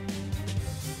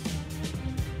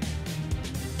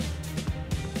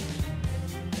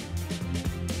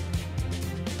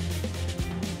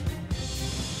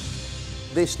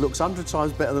 This looks 100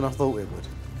 times better than I thought it would.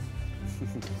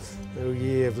 Oh,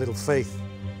 yeah, of little faith.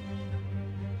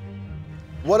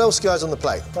 What else goes on the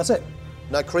plate? That's it.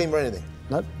 No cream or anything?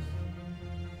 Nope.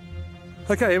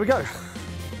 OK, here we go.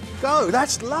 Go,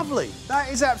 that's lovely.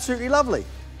 That is absolutely lovely.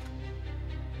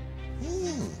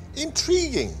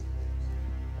 Intriguing.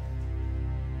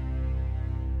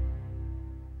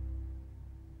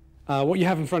 What you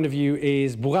have in front of you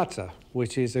is burrata,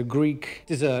 which is a Greek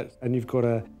dessert, and you've got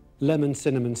a lemon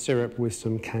cinnamon syrup with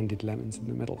some candied lemons in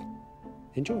the middle.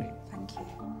 Enjoy. Thank you.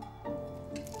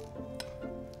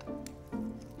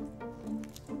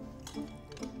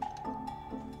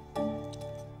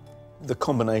 The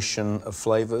combination of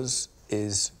flavours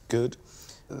is good.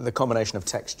 The combination of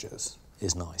textures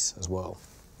is nice as well.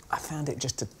 I found it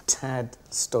just a tad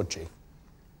stodgy.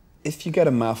 If you get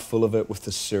a mouthful of it with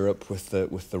the syrup, with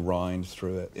the rind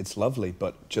through it, it's lovely,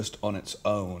 but just on its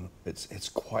own, it's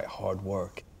quite hard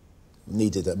work.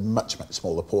 Needed a much, much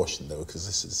smaller portion, though, because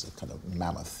this is a kind of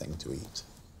mammoth thing to eat.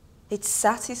 It's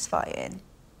satisfying,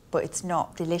 but it's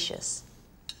not delicious.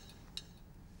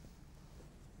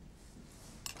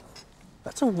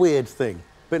 That's a weird thing,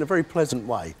 but in a very pleasant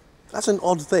way. That's an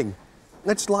odd thing.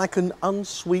 It's like an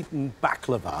unsweetened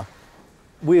baklava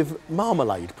with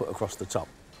marmalade put across the top.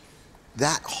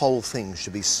 That whole thing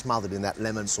should be smothered in that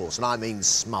lemon sauce, and I mean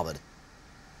smothered.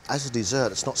 As a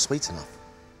dessert, it's not sweet enough.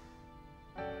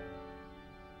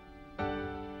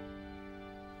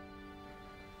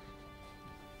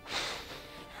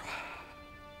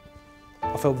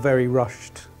 I felt very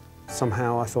rushed.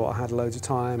 Somehow I thought I had loads of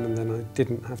time, and then I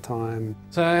didn't have time.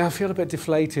 So I feel a bit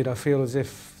deflated. I feel as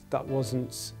if I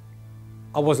wasn't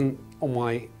on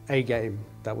my A game.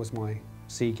 That was my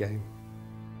C game.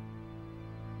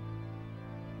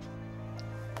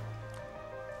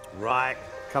 Right,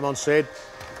 come on, Sid.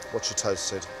 What's your toast,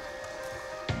 Sid?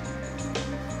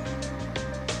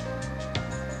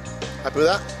 Happy with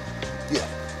that? Yeah.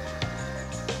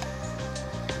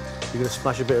 You're going to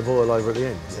splash a bit of oil over at the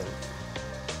end? Yeah.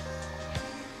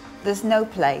 There's no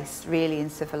place, really, in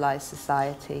civilised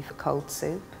society for cold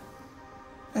soup.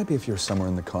 Maybe if you're somewhere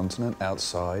in the continent,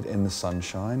 outside, in the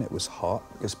sunshine, it was hot,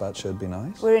 gazpacho would be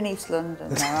nice. We're in East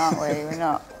London now, aren't we? We're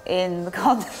not in the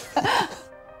continent.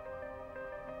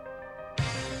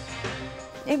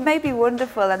 It may be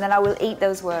wonderful, and then I will eat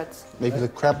those words. Maybe the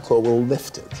crab claw will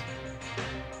lift it.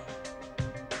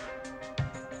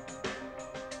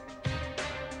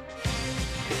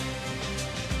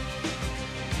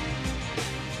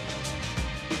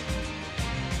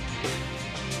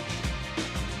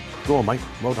 Go on, mate.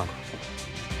 Well done.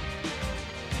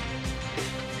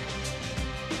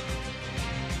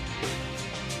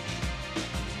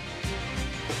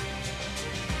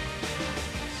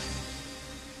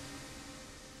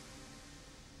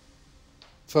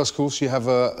 First course, you have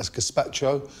a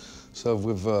gazpacho, served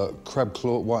with crab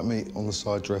claw, white meat on the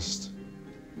side, dressed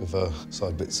with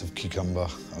side bits of cucumber,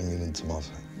 onion and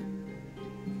tomato.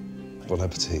 Bon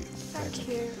appetit. Thank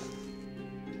you.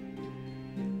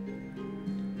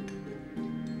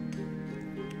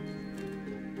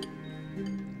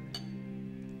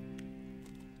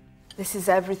 This is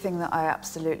everything that I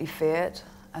absolutely feared,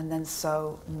 and then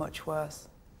so much worse.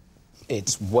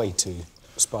 It's way too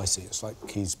spicy. It's like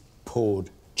he's poured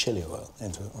chili oil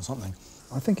into it or something.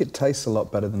 I think it tastes a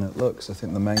lot better than it looks. I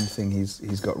think the main thing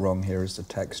he's got wrong here is the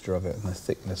texture of it and the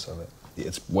thickness of it.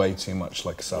 It's way too much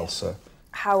like salsa.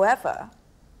 However,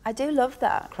 I do love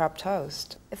that crab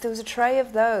toast. If there was a tray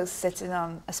of those sitting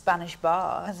on a Spanish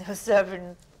bar and they were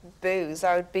serving booze,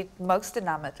 I would be most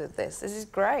enamoured with this. This is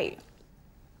great.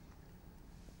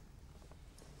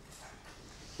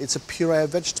 It's a puree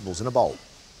of vegetables in a bowl.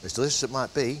 As delicious as it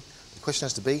might be, the question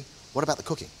has to be, what about the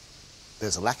cooking?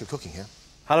 There's a lack of cooking here.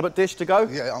 Halibut dish to go?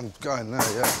 Yeah, I'm going now,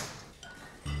 yeah.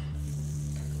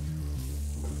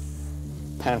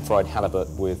 Pan-fried halibut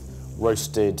with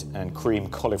roasted and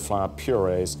creamed cauliflower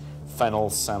purees, fennel,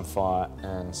 samphire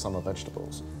and summer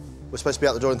vegetables. We're supposed to be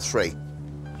out the door in 3.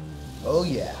 Oh,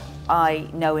 yeah. I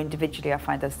know individually I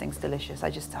find those things delicious. I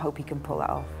just hope he can pull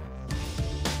that off.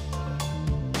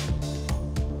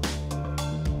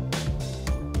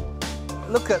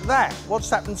 Look at that. What's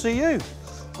happened to you?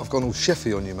 I've gone all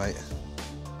chefy on you, mate.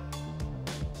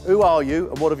 Who are you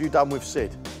and what have you done with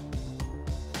Sid?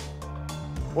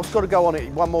 What's got to go on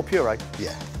it? One more puree?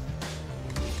 Yeah.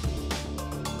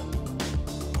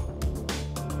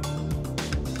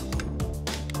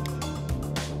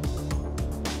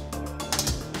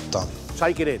 Done.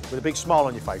 Take it in with a big smile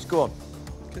on your face. Go on.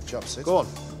 Good job, Sid. Go on.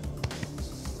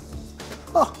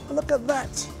 Oh, look at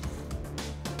that.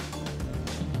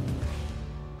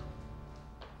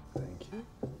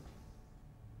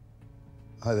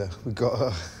 Hi there. We've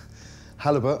got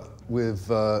halibut with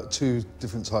 2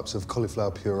 different types of cauliflower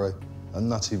puree, a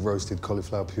nutty roasted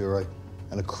cauliflower puree,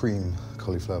 and a cream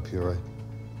cauliflower puree,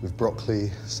 with broccoli,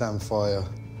 samphire,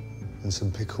 and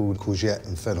some pickled courgette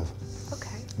and fennel. Okay.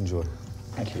 Enjoy.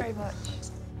 Thank you very much.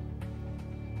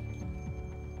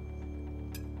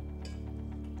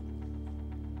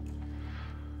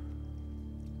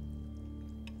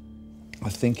 I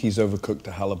think he's overcooked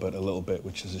the halibut a little bit,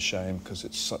 which is a shame because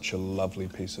it's such a lovely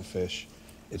piece of fish.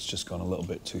 It's just gone a little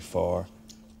bit too far.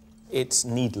 It's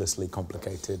needlessly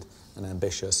complicated and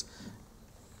ambitious,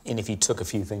 and if you took a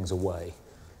few things away,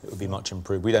 it would be much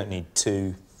improved. We don't need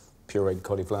 2 pureed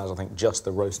cauliflowers, I think just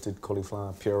the roasted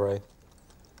cauliflower puree.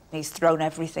 He's thrown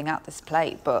everything at this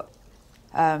plate, but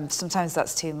sometimes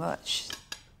that's too much.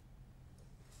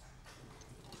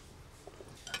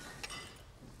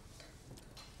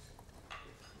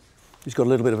 He's got a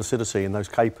little bit of acidity in those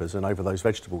capers and over those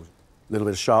vegetables. A little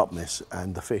bit of sharpness,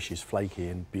 and the fish is flaky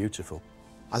and beautiful.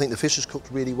 I think the fish is cooked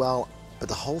really well, but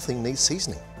the whole thing needs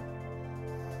seasoning.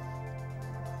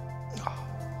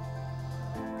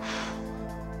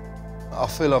 I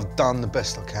feel I've done the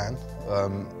best I can,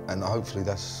 and hopefully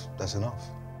that's enough.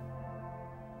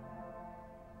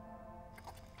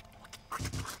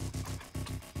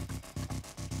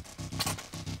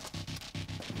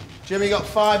 Jimmy, got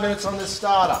 5 minutes on this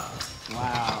starter.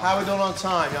 Wow. How are we doing on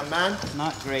time, young man?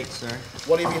 Not great, sir.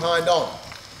 What are you behind on?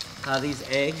 These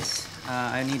eggs,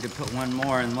 I need to put one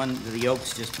more, and the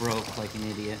yolks just broke like an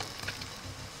idiot.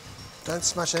 Don't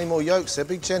smash any more yolks there.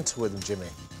 Be gentle with them, Jimmy.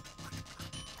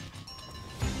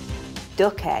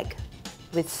 Duck egg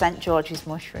with St. George's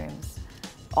mushrooms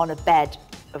on a bed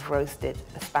of roasted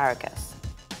asparagus.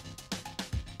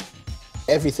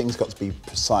 Everything's got to be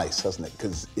precise, hasn't it?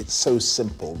 Because it's so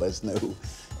simple, there's no...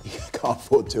 You can't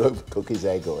afford to overcook his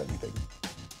egg or anything.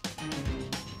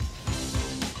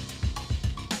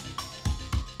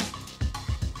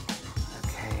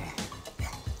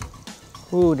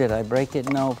 Ooh, did I break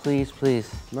it? No, please,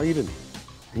 please. No, you didn't.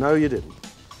 No, you didn't.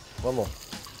 One more.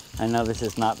 I know this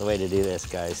is not the way to do this,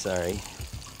 guys, sorry.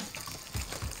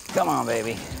 Come on,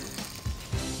 baby.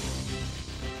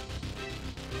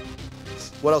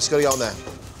 What else got to go on there?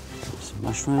 Some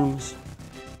mushrooms.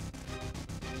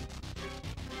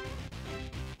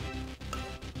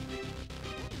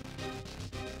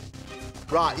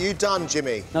 Right, you done,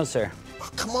 Jimmy? No, sir. Oh,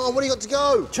 come on, what do you got to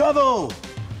go? Trouble!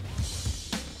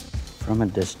 From a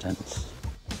distance.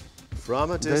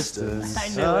 From a distance. I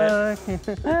knew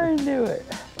it. I knew it.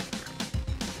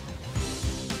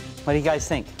 What do you guys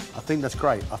think? I think that's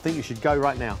great. I think you should go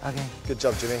right now. Okay. Good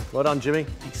job, Jimmy. Well done, Jimmy.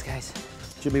 Thanks, guys.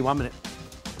 Jimmy, 1 minute.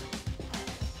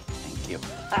 Thank you.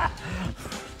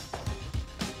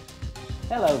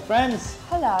 Hello, friends.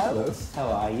 Hello. Hello. How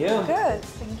are you? Good,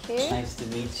 thank you. Nice to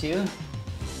meet you.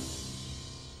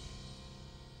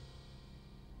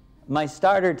 My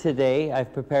starter today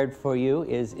I've prepared for you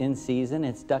is in season.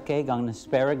 It's duck egg on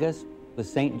asparagus with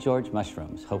St. George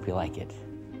mushrooms. Hope you like it.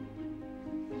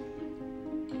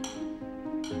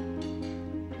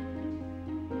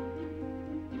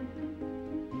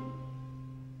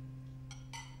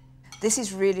 This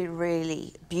is really,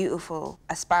 really beautiful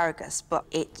asparagus, but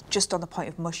it's just on the point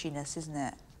of mushiness, isn't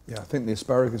it? Yeah, I think the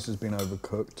asparagus has been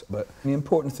overcooked, but the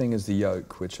important thing is the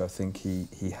yolk, which I think he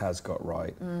has got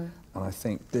right. And I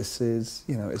think this is,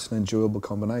 you know, it's an enjoyable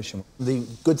combination. The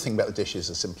good thing about the dish is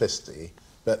the simplicity,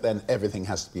 but then everything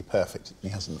has to be perfect. He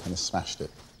hasn't kind of smashed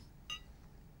it.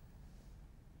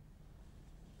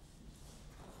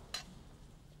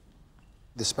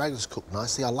 The asparagus is cooked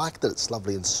nicely. I like that it's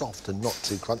lovely and soft and not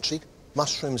too crunchy.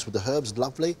 Mushrooms with the herbs,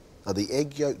 lovely. The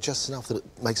egg yolk just enough that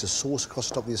it makes a sauce across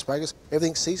the top of the asparagus.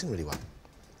 Everything's seasoned really well.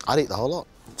 I'd eat the whole lot.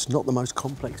 It's not the most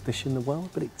complex dish in the world,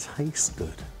 but it tastes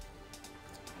good.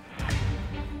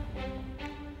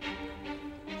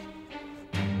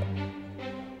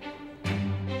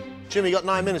 Jimmy, you got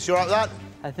 9 minutes. You all right with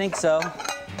that? I think so.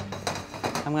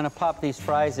 I'm gonna pop these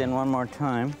fries in one more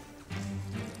time.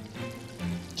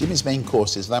 Jimmy's main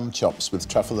course is lamb chops with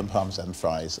truffle and parmesan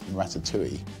fries and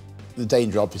ratatouille. The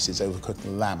danger, obviously, is overcooking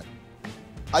the lamb.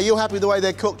 Are you happy with the way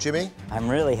they're cooked, Jimmy? I'm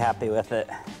really happy with it.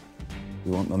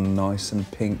 We want them nice and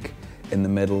pink in the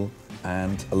middle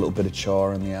and a little bit of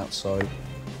char on the outside.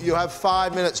 You have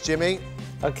 5 minutes, Jimmy.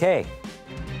 Okay.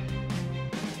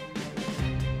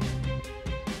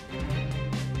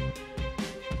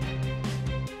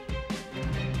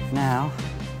 Now,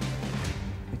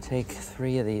 we take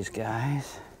 3 of these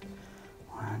guys.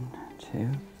 1, 2,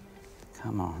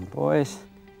 come on, boys.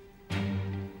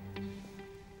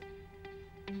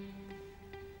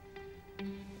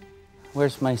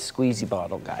 Where's my squeezy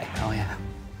bottle guy? Oh, yeah.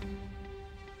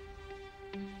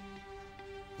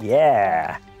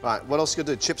 Yeah. Right, what else are you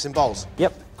going to do? Chips in bowls?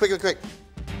 Yep. Quick, quick, quick.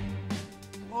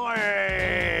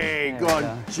 Oi! Go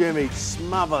on, Jimmy,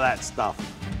 smother that stuff.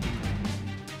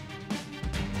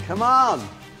 Come on.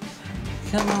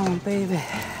 Come on, baby.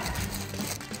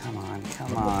 Come on,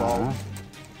 come on.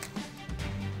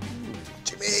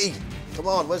 Jimmy, come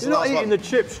on, where's You're the not last eating one? the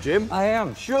chips, Jim. I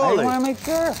am. Surely. I want to make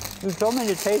sure. You told me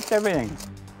to taste everything.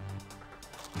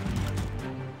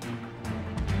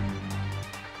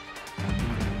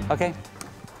 Okay.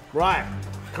 Right,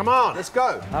 come on, let's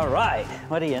go. All right.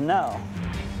 What do you know?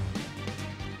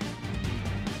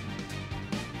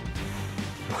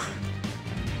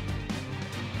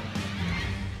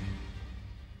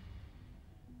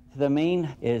 The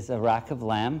main is a rack of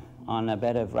lamb on a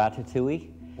bed of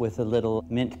ratatouille with a little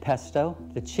mint pesto.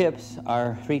 The chips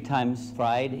are 3 times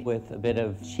fried with a bit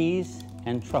of cheese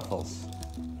and truffles.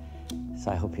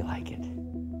 So I hope you like it.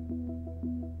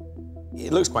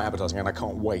 It looks quite appetizing, and I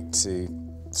can't wait to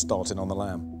start in on the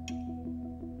lamb.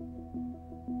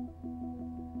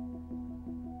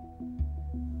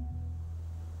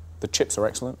 The chips are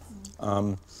excellent.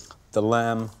 The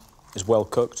lamb is well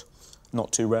cooked,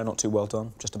 not too rare, not too well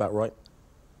done, just about right.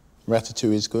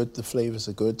 Ratatouille is good, the flavours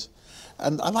are good.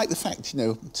 And I like the fact, you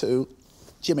know, to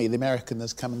Jimmy, the American,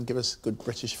 has come and give us good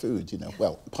British food, you know,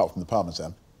 well, apart from the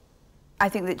Parmesan. I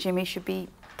think that Jimmy should be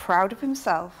proud of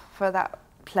himself for that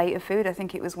plate of food. I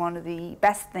think it was one of the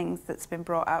best things that's been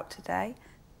brought out today.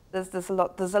 There's a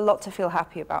lot to feel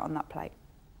happy about on that plate.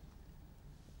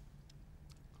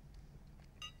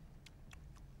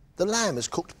 The lamb is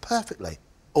cooked perfectly.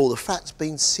 All the fat's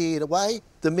been seared away.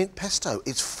 The mint pesto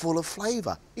is full of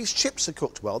flavour. His chips are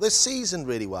cooked well. They're seasoned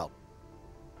really well.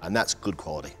 And that's good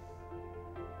quality.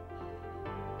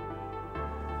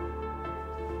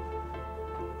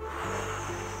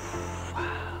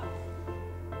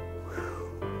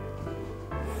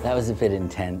 That was a bit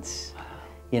intense.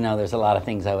 You know, there's a lot of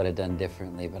things I would have done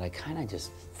differently, but I kind of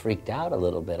just freaked out a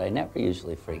little bit. I never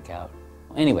usually freak out.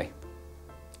 Anyway,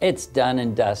 it's done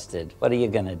and dusted. What are you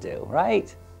gonna do,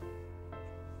 right?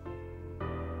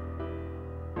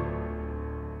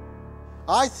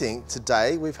 I think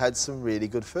today we've had some really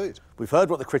good food. We've heard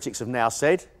what the critics have now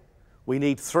said. We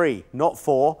need 3, not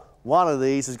 4. One of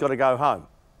these has got to go home.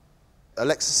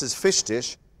 Alexis's fish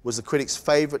dish was the critics'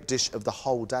 favourite dish of the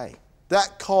whole day.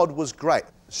 That cod was great.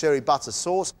 Sherry butter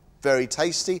sauce, very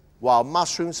tasty. Wild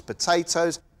mushrooms,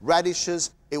 potatoes,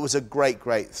 radishes. It was a great,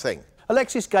 great thing.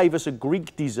 Alexis gave us a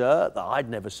Greek dessert that I'd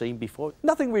never seen before.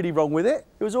 Nothing really wrong with it.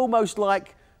 It was almost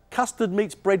like custard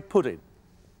meets bread pudding.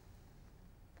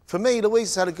 For me,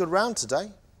 Louise had a good round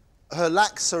today. Her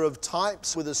laksa of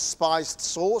types with a spiced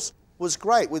sauce was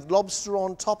great. With lobster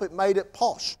on top, it made it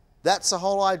posh. That's the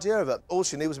whole idea of it. All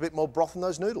she needed was a bit more broth in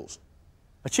those noodles.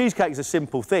 A cheesecake is a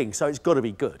simple thing, so it's got to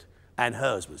be good. And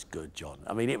hers was good, John.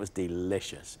 I mean, it was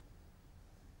delicious.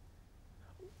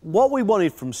 What we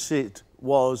wanted from Sid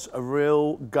was a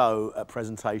real go at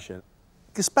presentation.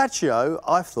 Gazpacho,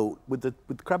 I thought, with the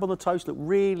crab on the toast, looked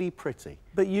really pretty.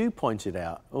 But you pointed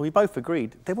out, or we both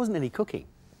agreed, there wasn't any cooking.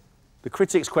 The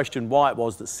critics questioned why it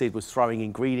was that Sid was throwing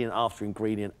ingredient after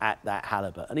ingredient at that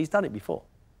halibut, and he's done it before.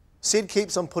 Sid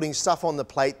keeps on putting stuff on the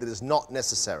plate that is not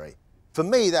necessary. For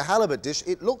me, the halibut dish,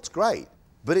 it looked great,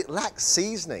 but it lacks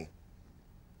seasoning.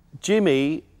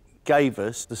 Jimmy gave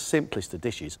us the simplest of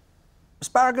dishes.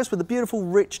 Asparagus with a beautiful,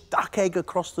 rich duck egg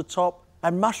across the top,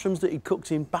 and mushrooms that he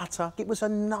cooked in butter. It was a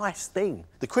nice thing.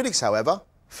 The critics, however,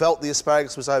 felt the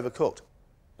asparagus was overcooked.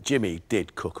 Jimmy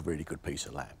did cook a really good piece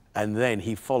of lamb, and then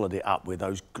he followed it up with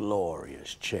those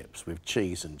glorious chips with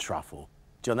cheese and truffle.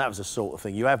 John, that was the sort of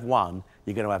thing. You have one,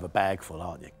 you're going to have a bag full,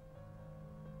 aren't you?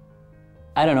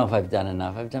 I don't know if I've done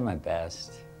enough. I've done my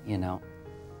best, you know.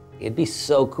 It'd be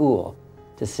so cool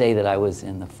to say that I was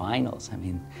in the finals. I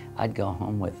mean, I'd go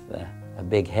home with a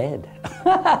big head.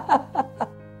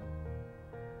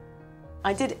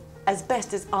 I did as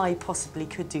best as I possibly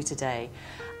could do today.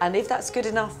 And if that's good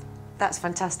enough, that's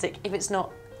fantastic. If it's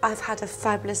not, I've had a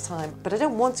fabulous time, but I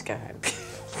don't want to go home.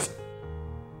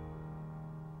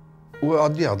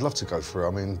 Well, yeah, I'd love to go through.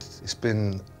 I mean, it's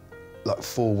been like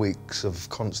 4 weeks of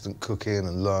constant cooking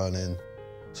and learning.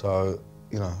 So,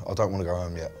 you know, I don't want to go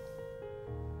home yet.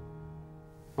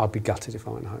 I'd be gutted if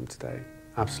I went home today.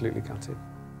 Absolutely gutted.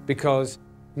 Because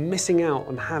missing out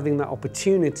on having that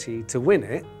opportunity to win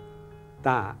it,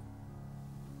 that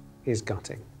is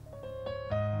gutting.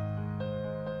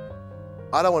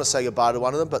 I don't want to say goodbye to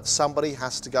one of them, but somebody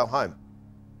has to go home.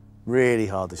 Really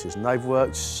hard decision. They've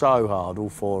worked so hard, all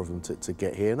 4 of them, to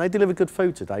get here, and they delivered good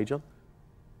food today, John.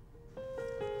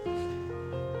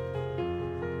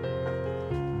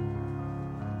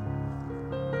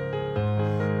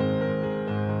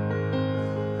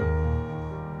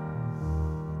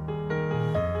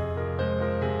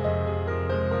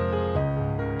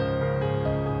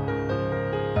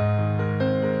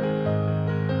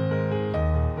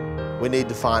 we need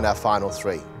to find our final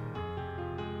 3.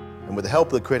 And with the help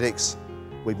of the critics,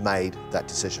 we've made that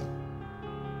decision.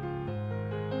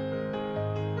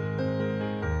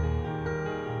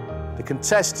 The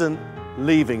contestant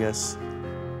leaving us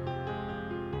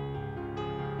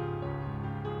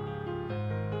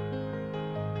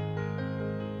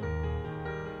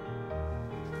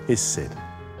is Sid.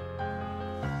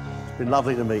 It's been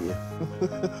lovely to meet you.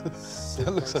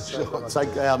 That looks so shocked.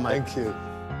 Take care, mate. Thank you.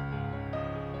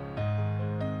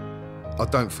 I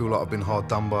don't feel like I've been hard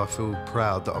done by. I feel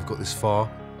proud that I've got this far.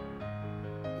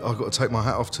 I've got to take my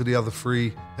hat off to the other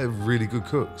 3. They're really good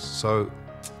cooks. So,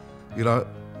 you know,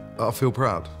 I feel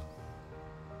proud.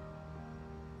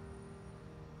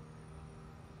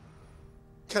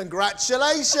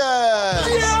 Congratulations! Yeah!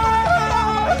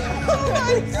 Oh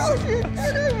my God, you're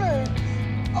kidding me!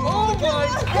 Oh my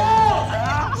God!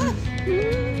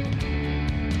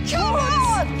 Come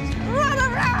on! Run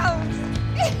around!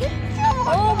 Come on!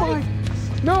 Oh my...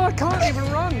 No, I can't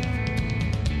even run.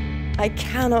 I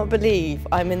cannot believe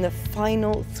I'm in the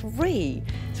final 3.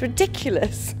 It's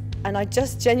ridiculous. And I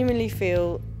just genuinely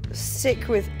feel sick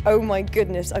with, oh my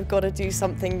goodness, I've got to do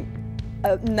something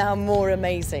now more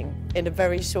amazing in a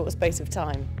very short space of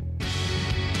time.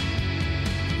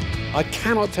 I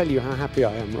cannot tell you how happy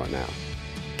I am right now.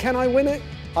 Can I win it?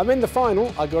 I'm in the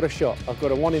final, I got a shot. I've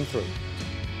got a 1 in 3.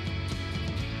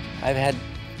 I've had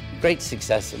great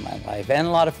success in my life and a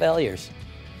lot of failures,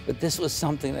 but this was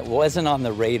something that wasn't on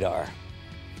the radar.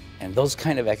 And those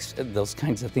kinds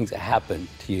of things that happen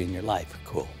to you in your life are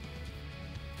cool.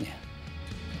 Yeah.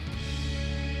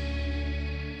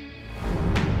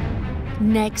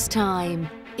 Next time,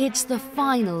 it's the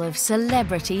final of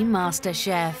Celebrity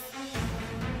MasterChef.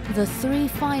 The 3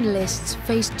 finalists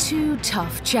face 2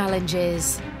 tough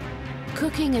challenges.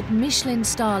 Cooking at Michelin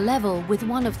star level with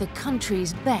one of the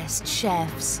country's best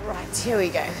chefs. Right, here we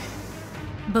go.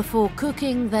 Before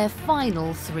cooking their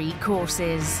final 3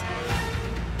 courses.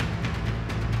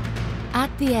 At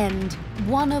the end,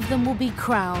 one of them will be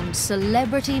crowned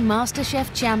Celebrity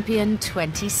MasterChef Champion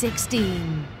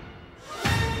 2016.